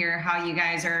inspiring to hear how you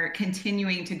guys are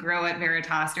continuing to grow at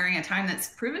Veritas during a time that's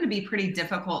proven to be pretty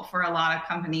difficult for a lot of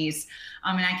companies.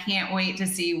 And I can't wait to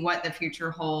see what the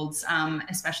future holds,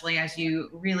 especially as you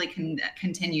really can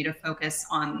continue to focus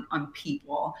on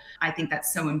people. I think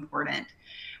that's so important.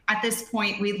 At this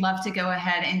point, we'd love to go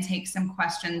ahead and take some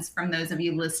questions from those of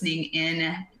you listening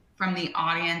in from the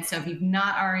audience. So if you've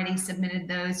not already submitted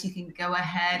those, you can go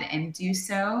ahead and do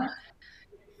so.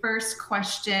 First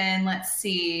question, let's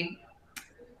see.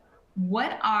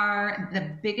 What are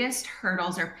the biggest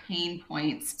hurdles or pain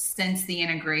points since the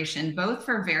integration, both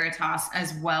for Veritas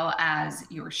as well as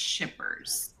your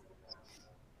shippers?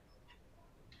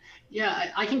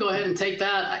 Yeah, I can go ahead and take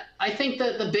that. I think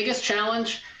that the biggest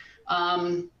challenge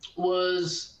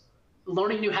was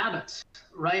learning new habits,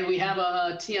 right? We have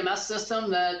a TMS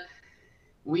system that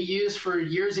we use for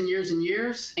years and years and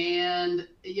years. And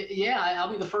yeah,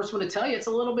 I'll be the first one to tell you, it's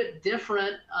a little bit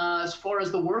different as far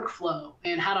as the workflow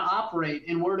and how to operate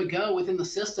and where to go within the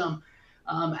system.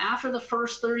 After the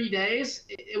first 30 days,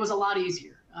 it was a lot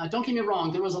easier. Don't get me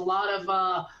wrong, there was a lot of,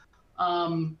 a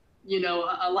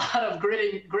lot of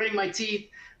gritting my teeth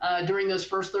during those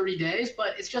first 30 days, but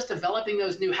it's just developing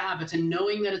those new habits and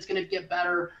knowing that it's going to get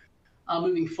better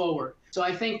moving forward. So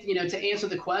I think, to answer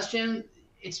the question,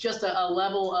 it's just a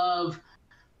level of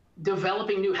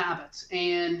developing new habits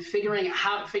and figuring out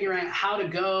how to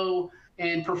go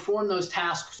and perform those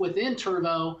tasks within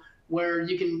Turvo where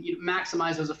you can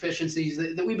maximize those efficiencies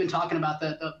that we've been talking about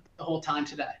the whole time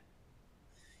today.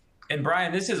 And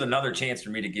Brian, this is another chance for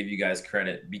me to give you guys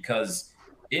credit because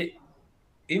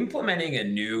implementing a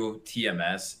new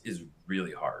TMS is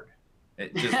really hard.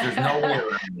 There's no way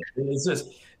around it.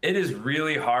 It is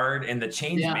really hard, and the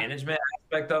change management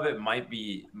aspect of it might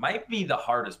be the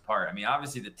hardest part. I mean,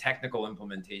 obviously the technical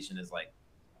implementation is like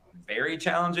very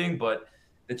challenging, but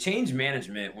the change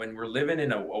management, when we're living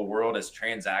in a world as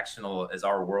transactional as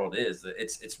our world is,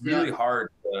 it's really hard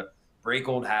to break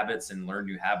old habits and learn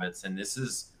new habits. And this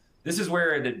is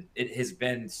where it has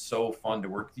been so fun to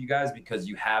work with you guys because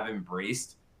you have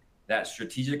embraced that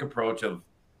strategic approach of,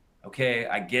 okay,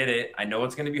 I get it. I know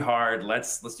it's going to be hard.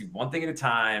 Let's do one thing at a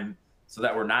time so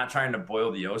that we're not trying to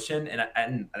boil the ocean.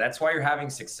 And that's why you're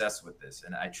having success with this.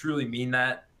 And I truly mean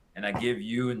that. And I give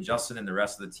you and Justin and the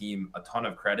rest of the team a ton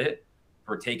of credit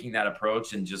for taking that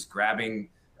approach and just grabbing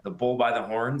the bull by the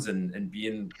horns and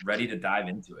being ready to dive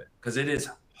into it because it is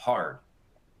hard.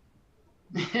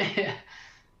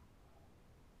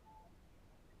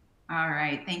 All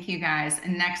right, thank you guys.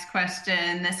 And next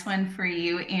question, this one for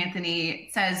you, Anthony.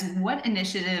 It says, what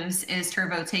initiatives is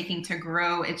Turvo taking to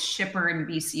grow its shipper and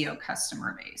BCO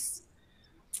customer base?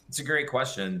 It's a great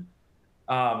question.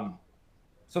 So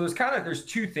there's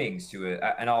two things to it,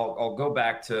 and I'll go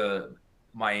back to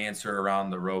my answer around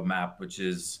the roadmap, which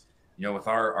is, with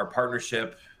our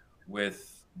partnership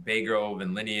with Baygrove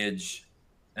and Lineage,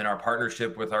 and our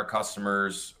partnership with our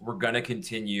customers, we're going to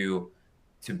continue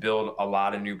to build a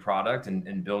lot of new product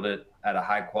and build it at a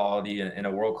high quality and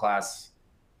a world-class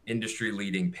industry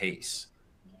leading pace.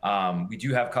 We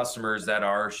do have customers that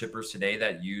are shippers today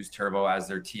that use Turvo as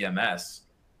their TMS,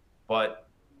 but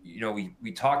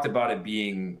we talked about it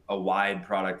being a wide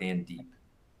product and deep.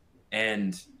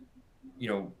 And,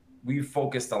 we've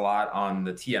focused a lot on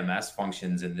the TMS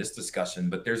functions in this discussion,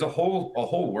 but there's a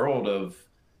whole world of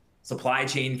supply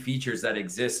chain features that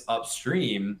exist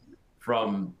upstream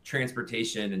from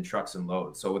transportation and trucks and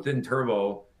loads. So within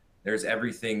Turvo, there's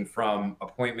everything from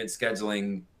appointment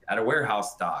scheduling at a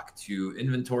warehouse dock to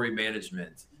inventory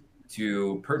management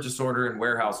to purchase order and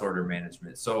warehouse order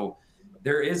management. So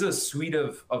there is a suite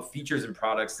of features and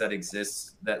products that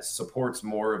exists that supports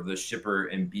more of the shipper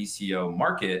and BCO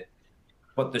market.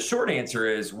 But the short answer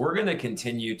is we're going to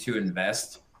continue to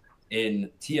invest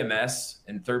in TMS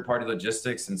and third-party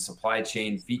logistics and supply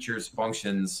chain features,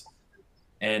 functions,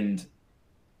 and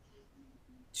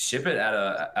ship it at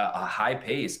a high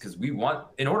pace because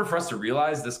in order for us to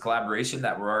realize this collaboration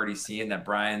that we're already seeing that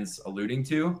Brian's alluding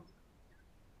to,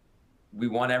 we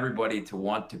want everybody to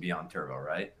want to be on Turvo,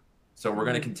 right? So we're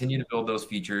going to continue to build those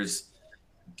features,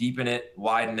 deepen it,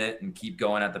 widen it, and keep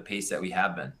going at the pace that we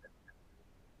have been.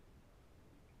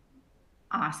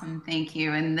 Awesome, thank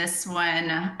you. And this one,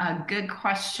 a good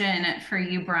question for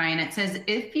you, Brian. It says,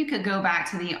 if you could go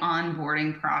back to the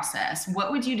onboarding process,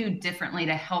 what would you do differently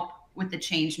to help with the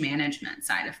change management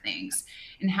side of things?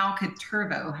 And how could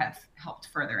Turvo have helped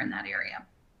further in that area?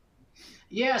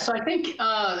 Yeah, so I think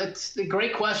it's a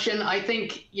great question. I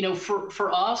think,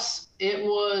 for us, it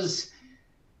was,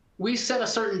 we set a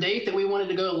certain date that we wanted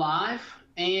to go live,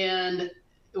 and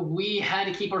we had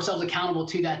to keep ourselves accountable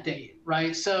to that date,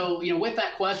 right? So, with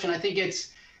that question, I think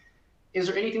it's, is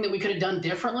there anything that we could have done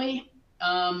differently?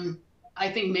 I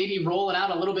think maybe roll it out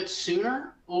a little bit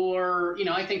sooner, or,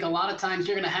 I think a lot of times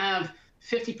you're going to have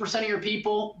 50% of your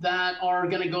people that are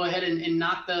going to go ahead and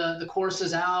knock the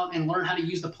courses out and learn how to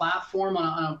use the platform on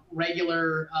a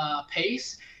regular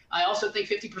pace. I also think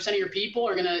 50% of your people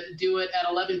are going to do it at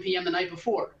 11 p.m. the night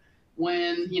before,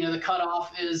 when the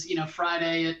cutoff is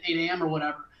Friday at 8 a.m. or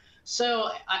whatever.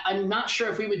 So I'm not sure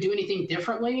if we would do anything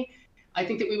differently. I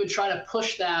think that we would try to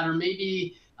push that, or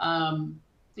maybe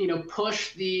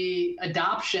push the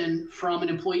adoption from an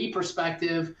employee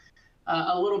perspective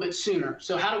a little bit sooner.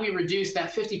 So how do we reduce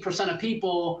that 50% of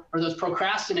people, or those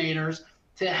procrastinators,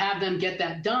 to have them get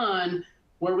that done,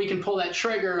 where we can pull that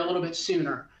trigger a little bit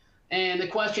sooner? And the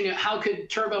question, how could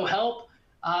Turvo help?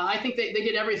 I think they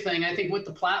did everything. I think with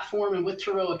the platform and with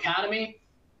Turvo Academy,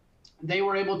 they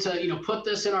were able to put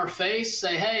this in our face,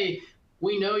 say, hey,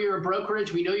 we know you're a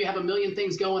brokerage, we know you have a million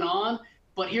things going on,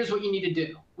 but here's what you need to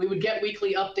do. We would get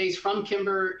weekly updates from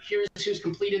Kimber. Here's who's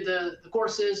completed the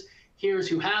courses. Here's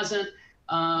who hasn't.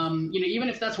 Even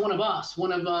if that's one of us,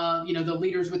 one of the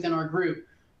leaders within our group.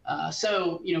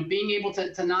 So being able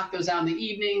to knock those out in the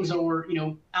evenings, or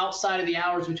outside of the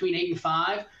hours between 8 and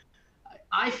 5,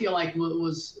 I feel like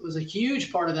was a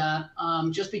huge part of that.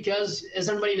 Just because, as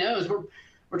everybody knows,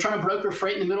 we're trying to broker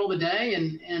freight in the middle of the day,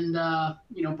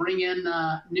 and bring in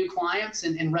new clients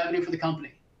and revenue for the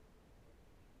company.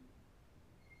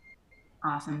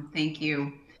 Awesome, thank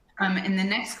you. And the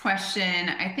next question,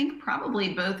 I think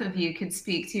probably both of you could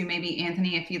speak to. Maybe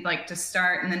Anthony, if you'd like to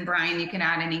start, and then Brian, you can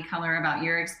add any color about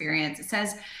your experience. It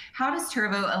says, how does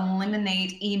Turvo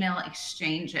eliminate email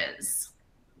exchanges?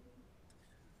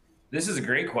 This is a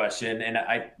great question, and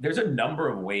there's a number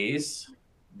of ways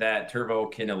that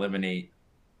Turvo can eliminate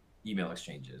email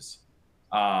exchanges.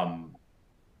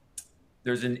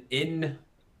 There's an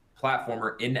in-platform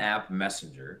or in-app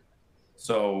messenger.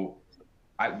 So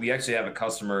we actually have a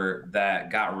customer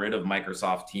that got rid of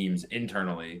Microsoft Teams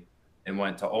internally and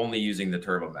went to only using the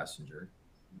Turvo Messenger.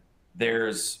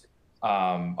 There's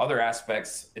other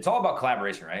aspects. It's all about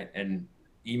collaboration, right? And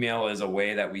email is a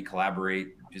way that we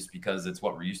collaborate just because it's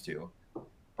what we're used to.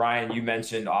 Brian, you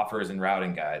mentioned offers and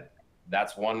routing guide.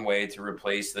 That's one way to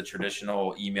replace the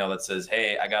traditional email that says,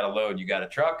 hey, I got a load, you got a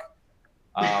truck.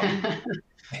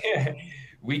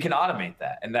 We can automate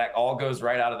that. And that all goes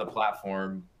right out of the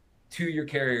platform to your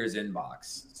carrier's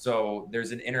inbox. So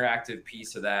there's an interactive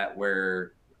piece of that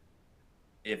where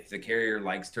if the carrier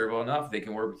likes Turvo enough, they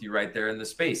can work with you right there in the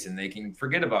space, and they can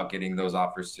forget about getting those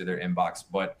offers to their inbox.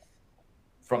 But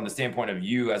from the standpoint of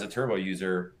you as a Turvo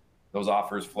user, those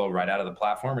offers flow right out of the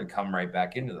platform and come right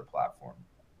back into the platform.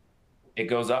 It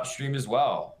goes upstream as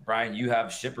well. Brian, you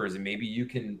have shippers, and maybe you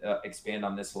can expand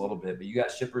on this a little bit, but you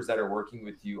got shippers that are working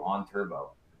with you on Turvo.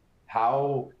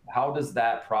 How does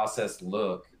that process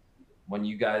look when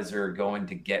you guys are going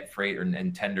to get freight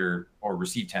and tender or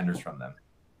receive tenders from them?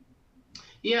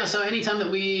 Yeah, so anytime that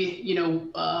we,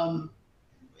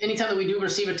 anytime that we do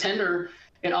receive a tender,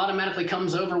 it automatically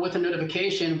comes over with a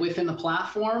notification within the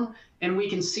platform, and we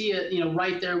can see it,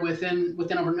 right there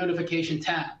within our notification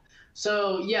tab.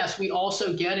 So yes, we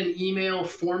also get an email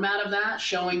format of that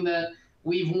showing that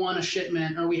we've won a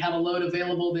shipment, or we have a load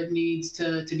available that needs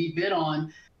to be bid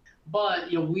on.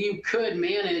 But we could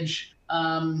manage.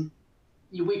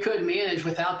 We could manage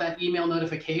without that email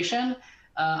notification.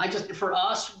 For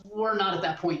us, we're not at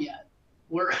that point yet.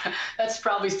 That's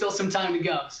probably still some time to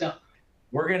go. So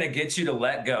we're gonna get you to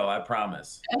let go, I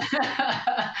promise.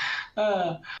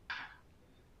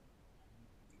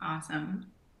 Awesome.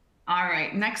 All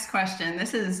right, next question.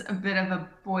 This is a bit of a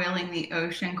boiling the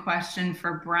ocean question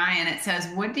for Brian. It says,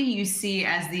 what do you see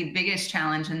as the biggest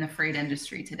challenge in the freight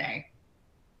industry today?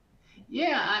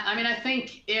 Yeah, I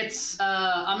think it's,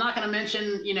 I'm not going to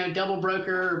mention, double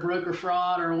broker or broker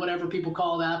fraud or whatever people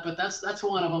call that, but that's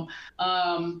one of them.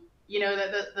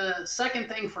 The second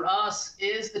thing for us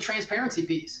is the transparency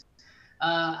piece.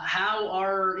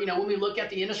 When we look at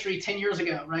the industry 10 years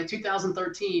ago, right,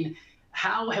 2013,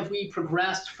 how have we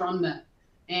progressed from that?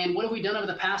 And what have we done over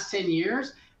the past 10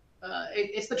 years?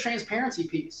 It's the transparency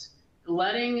piece,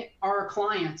 letting our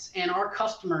clients and our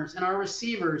customers and our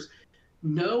receivers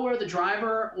know where the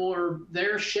driver or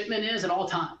their shipment is at all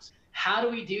times. How do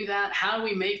we do that? How do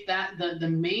we make that the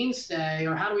mainstay,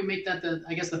 or how do we make that the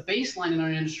baseline in our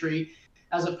industry,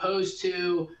 as opposed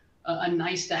to a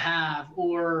nice to have,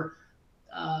 or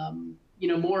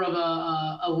more of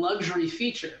a luxury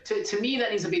feature? To me, that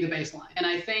needs to be the baseline. And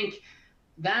I think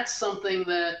that's something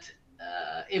that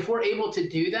if we're able to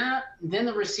do that, then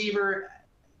the receiver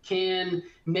can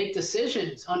make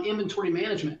decisions on inventory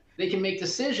management. They can make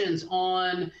decisions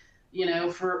on,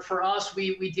 for us,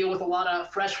 we deal with a lot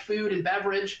of fresh food and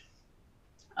beverage,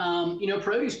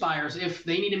 produce buyers. If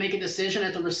they need to make a decision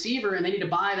at the receiver and they need to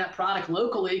buy that product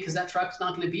locally because that truck's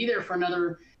not going to be there for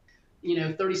another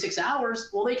 36 hours,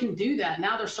 well, they can do that.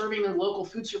 Now they're serving their local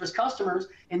food service customers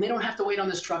and they don't have to wait on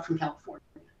this truck from California.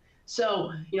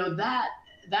 So,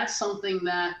 that's something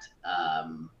that,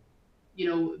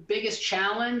 biggest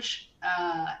challenge,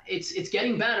 it's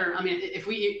getting better. I mean, if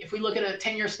we look at a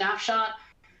 10-year snapshot,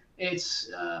 it's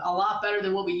a lot better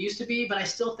than what we used to be, but I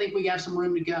still think we have some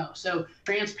room to go. So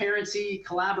transparency,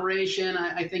 collaboration,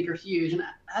 I think are huge. And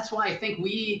that's why I think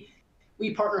we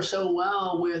partner so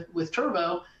well with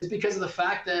Turvo, is because of the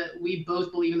fact that we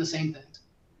both believe in the same things.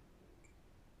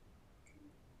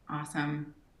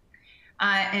 Awesome.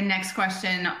 And next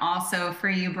question also for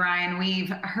you, Brian. We've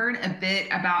heard a bit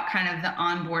about kind of the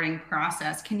onboarding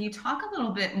process. Can you talk a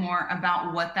little bit more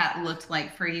about what that looked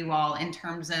like for you all in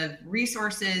terms of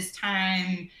resources,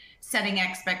 time, setting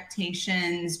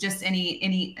expectations, just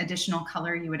any additional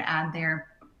color you would add there?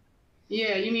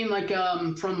 Yeah, you mean like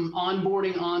from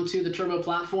onboarding onto the Turvo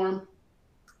platform?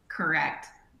 Correct.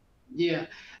 Yeah.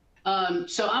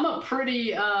 So I'm a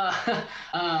pretty,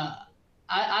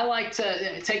 I like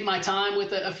to take my time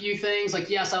with a few things. Like,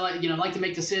 yes, I like to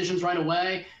make decisions right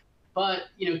away. But,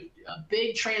 a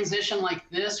big transition like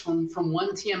this from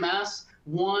one TMS,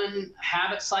 one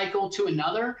habit cycle to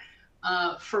another,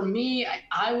 for me,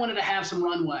 I wanted to have some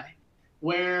runway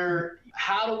where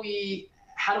how do we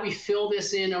fill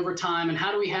this in over time, and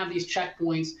how do we have these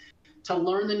checkpoints to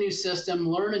learn the new system,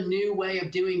 learn a new way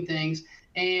of doing things,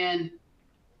 and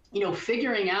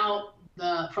figuring out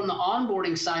from the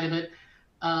onboarding side of it,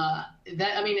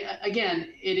 again,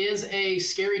 it is a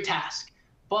scary task,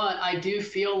 but I do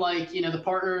feel like the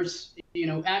partners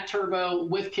at Turvo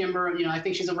with Kimber, I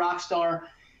think she's a rock star.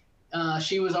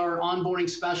 She was our onboarding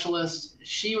specialist.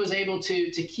 She was able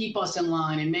to keep us in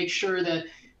line and make sure that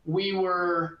we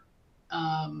were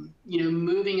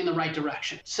moving in the right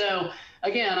direction. So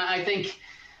again, I think,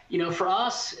 for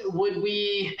us, would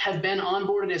we have been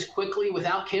onboarded as quickly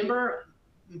without Kimber?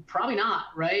 Probably not,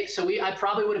 right? So I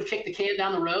probably would have kicked the can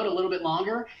down the road a little bit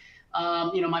longer,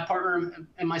 my partner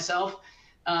and myself.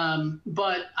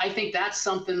 But I think that's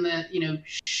something that,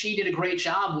 she did a great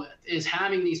job with, is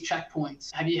having these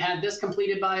checkpoints. Have you had this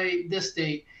completed by this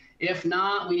date? If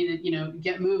not, we need to,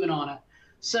 get moving on it.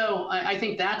 So I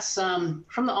think that's from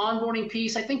the onboarding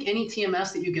piece. I think any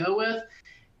TMS that you go with,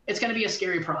 it's going to be a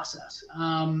scary process.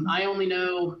 I only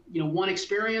know, one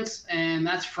experience, and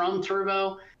that's from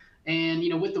Turvo. And,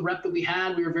 with the rep that we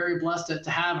had, we were very blessed to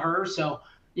have her. So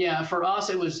yeah, for us,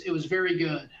 it was very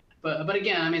good. But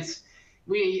again, I mean,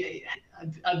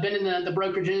 I've been in the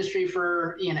brokerage industry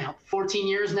for, 14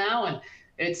 years now, and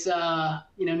it's,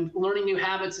 learning new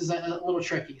habits is a little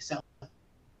tricky. So.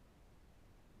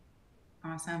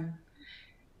 Awesome.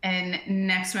 And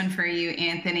next one for you,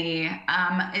 Anthony.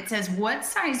 It says, what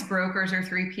size brokers or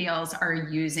 3PLs are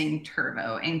using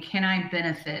Turvo, and can I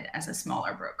benefit as a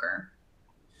smaller broker?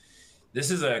 This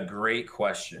is a great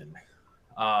question.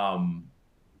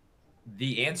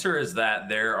 The answer is that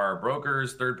there are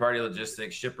brokers, third-party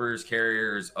logistics, shippers,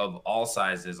 carriers of all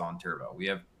sizes on Turvo. We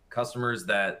have customers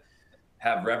that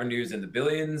have revenues in the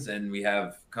billions, and we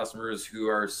have customers who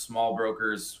are small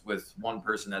brokers with one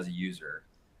person as a user.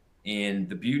 And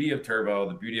the beauty of Turvo,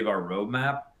 the beauty of our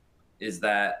roadmap, is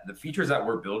that the features that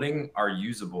we're building are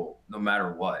usable no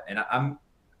matter what, and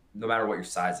no matter what your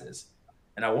size is.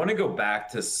 And I want to go back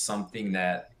to something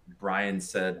that Brian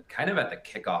said kind of at the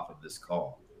kickoff of this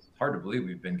call. It's hard to believe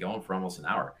we've been going for almost an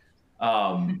hour.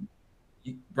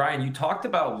 Brian, you talked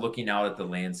about looking out at the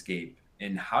landscape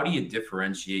and how do you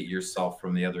differentiate yourself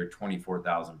from the other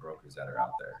 24,000 brokers that are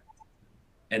out there?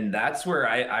 And that's where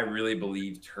I really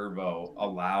believe Turvo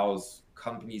allows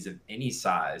companies of any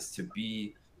size to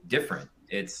be different.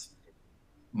 It's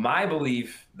my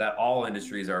belief that all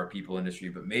industries are a people industry,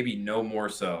 but maybe no more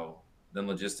so than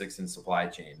logistics and supply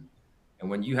chain. And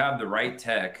when you have the right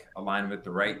tech aligned with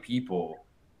the right people,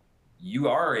 you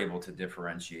are able to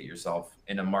differentiate yourself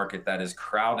in a market that is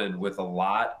crowded with a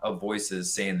lot of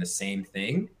voices saying the same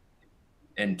thing.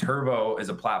 And Turvo is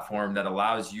a platform that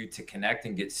allows you to connect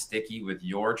and get sticky with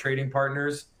your trading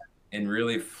partners and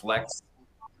really flex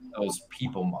those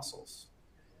people muscles.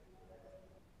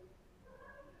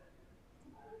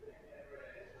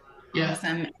 Yeah.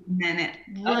 Awesome. And then it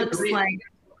looks like,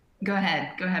 go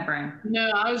ahead, Brian. No,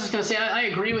 I was just going to say, I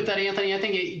agree with that, Anthony. I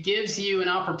think it gives you an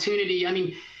opportunity. I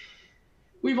mean,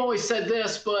 we've always said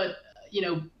this, but,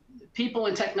 people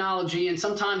in technology, and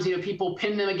sometimes, you know, people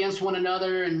pin them against one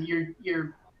another, and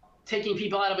you're taking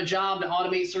people out of a job to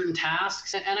automate certain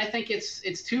tasks. And I think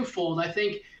it's twofold. I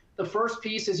think the first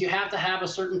piece is you have to have a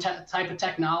certain type of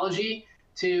technology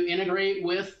to integrate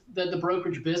with the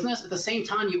brokerage business. At the same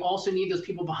time, you also need those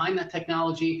people behind that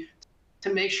technology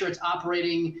to make sure it's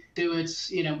operating to its,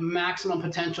 you know, maximum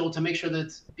potential, to make sure that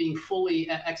it's being fully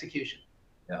at execution.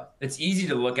 Yeah, it's easy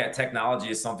to look at technology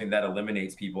as something that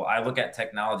eliminates people. I look at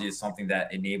technology as something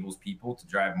that enables people to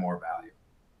drive more value.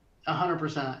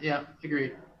 100%. Yeah,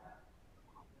 agreed.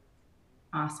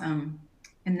 Awesome.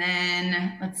 And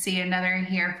then let's see another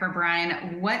here for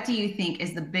Brian. What do you think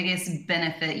is the biggest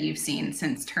benefit you've seen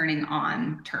since turning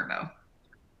on Turvo?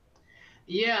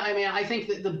 Yeah, I mean, I think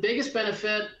that the biggest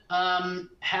benefit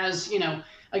has, you know,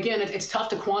 again, it's tough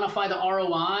to quantify the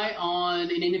ROI on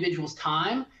an individual's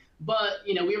time, but,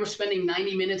 you know, we were spending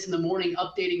 90 minutes in the morning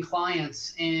updating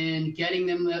clients and getting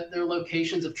them their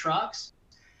locations of trucks.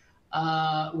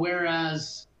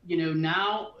 Whereas, you know,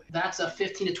 now that's a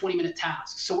 15 to 20 minute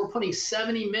task. So we're putting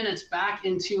 70 minutes back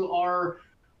into our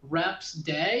reps'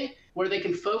 day where they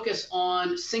can focus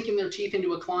on sinking their teeth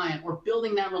into a client or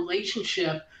building that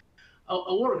relationship,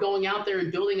 or going out there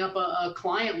and building up a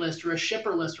client list or a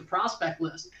shipper list or prospect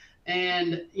list.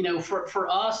 And, you know, for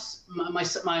us,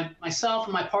 myself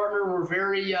and my partner were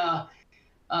very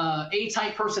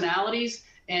A-type personalities,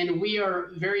 and we are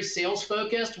very sales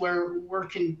focused, where we're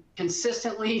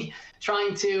consistently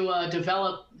trying to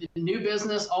develop new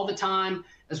business all the time,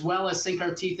 as well as sink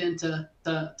our teeth into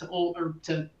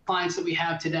to clients that we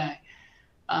have today.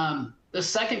 The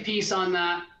second piece on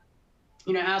that,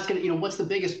 you know, asking, you know, what's the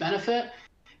biggest benefit?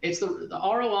 It's the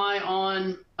ROI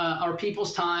on our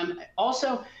people's time.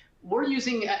 Also, we're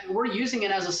using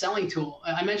it as a selling tool.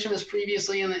 I mentioned this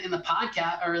previously in the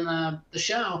podcast or in the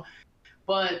show,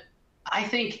 but I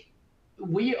think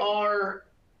we're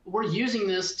using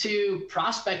this to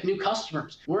prospect new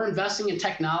customers. We're investing in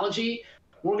technology.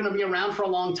 We're going to be around for a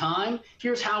long time.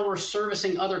 Here's how we're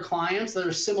servicing other clients that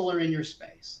are similar in your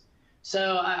space.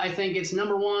 So I think it's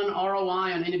number one,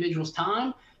 ROI on individuals'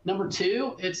 time. Number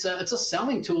two, it's a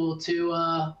selling tool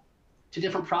to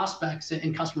different prospects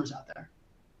and customers out there.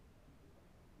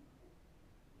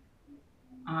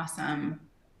 Awesome.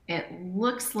 It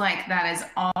looks like that is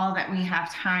all that we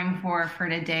have time for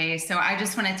today. So I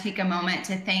just want to take a moment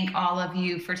to thank all of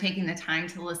you for taking the time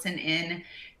to listen in.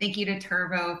 Thank you to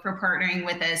Turvo for partnering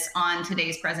with us on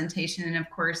today's presentation. And of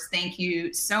course, thank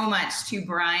you so much to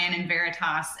Brian and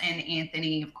Veritas and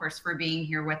Anthony, of course, for being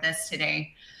here with us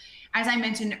today. As I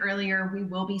mentioned earlier, we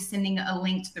will be sending a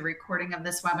link to the recording of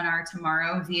this webinar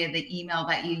tomorrow via the email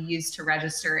that you used to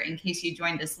register, in case you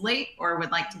joined us late or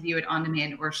would like to view it on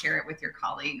demand or share it with your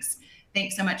colleagues.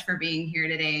 Thanks so much for being here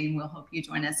today, and we'll hope you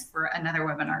join us for another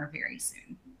webinar very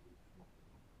soon.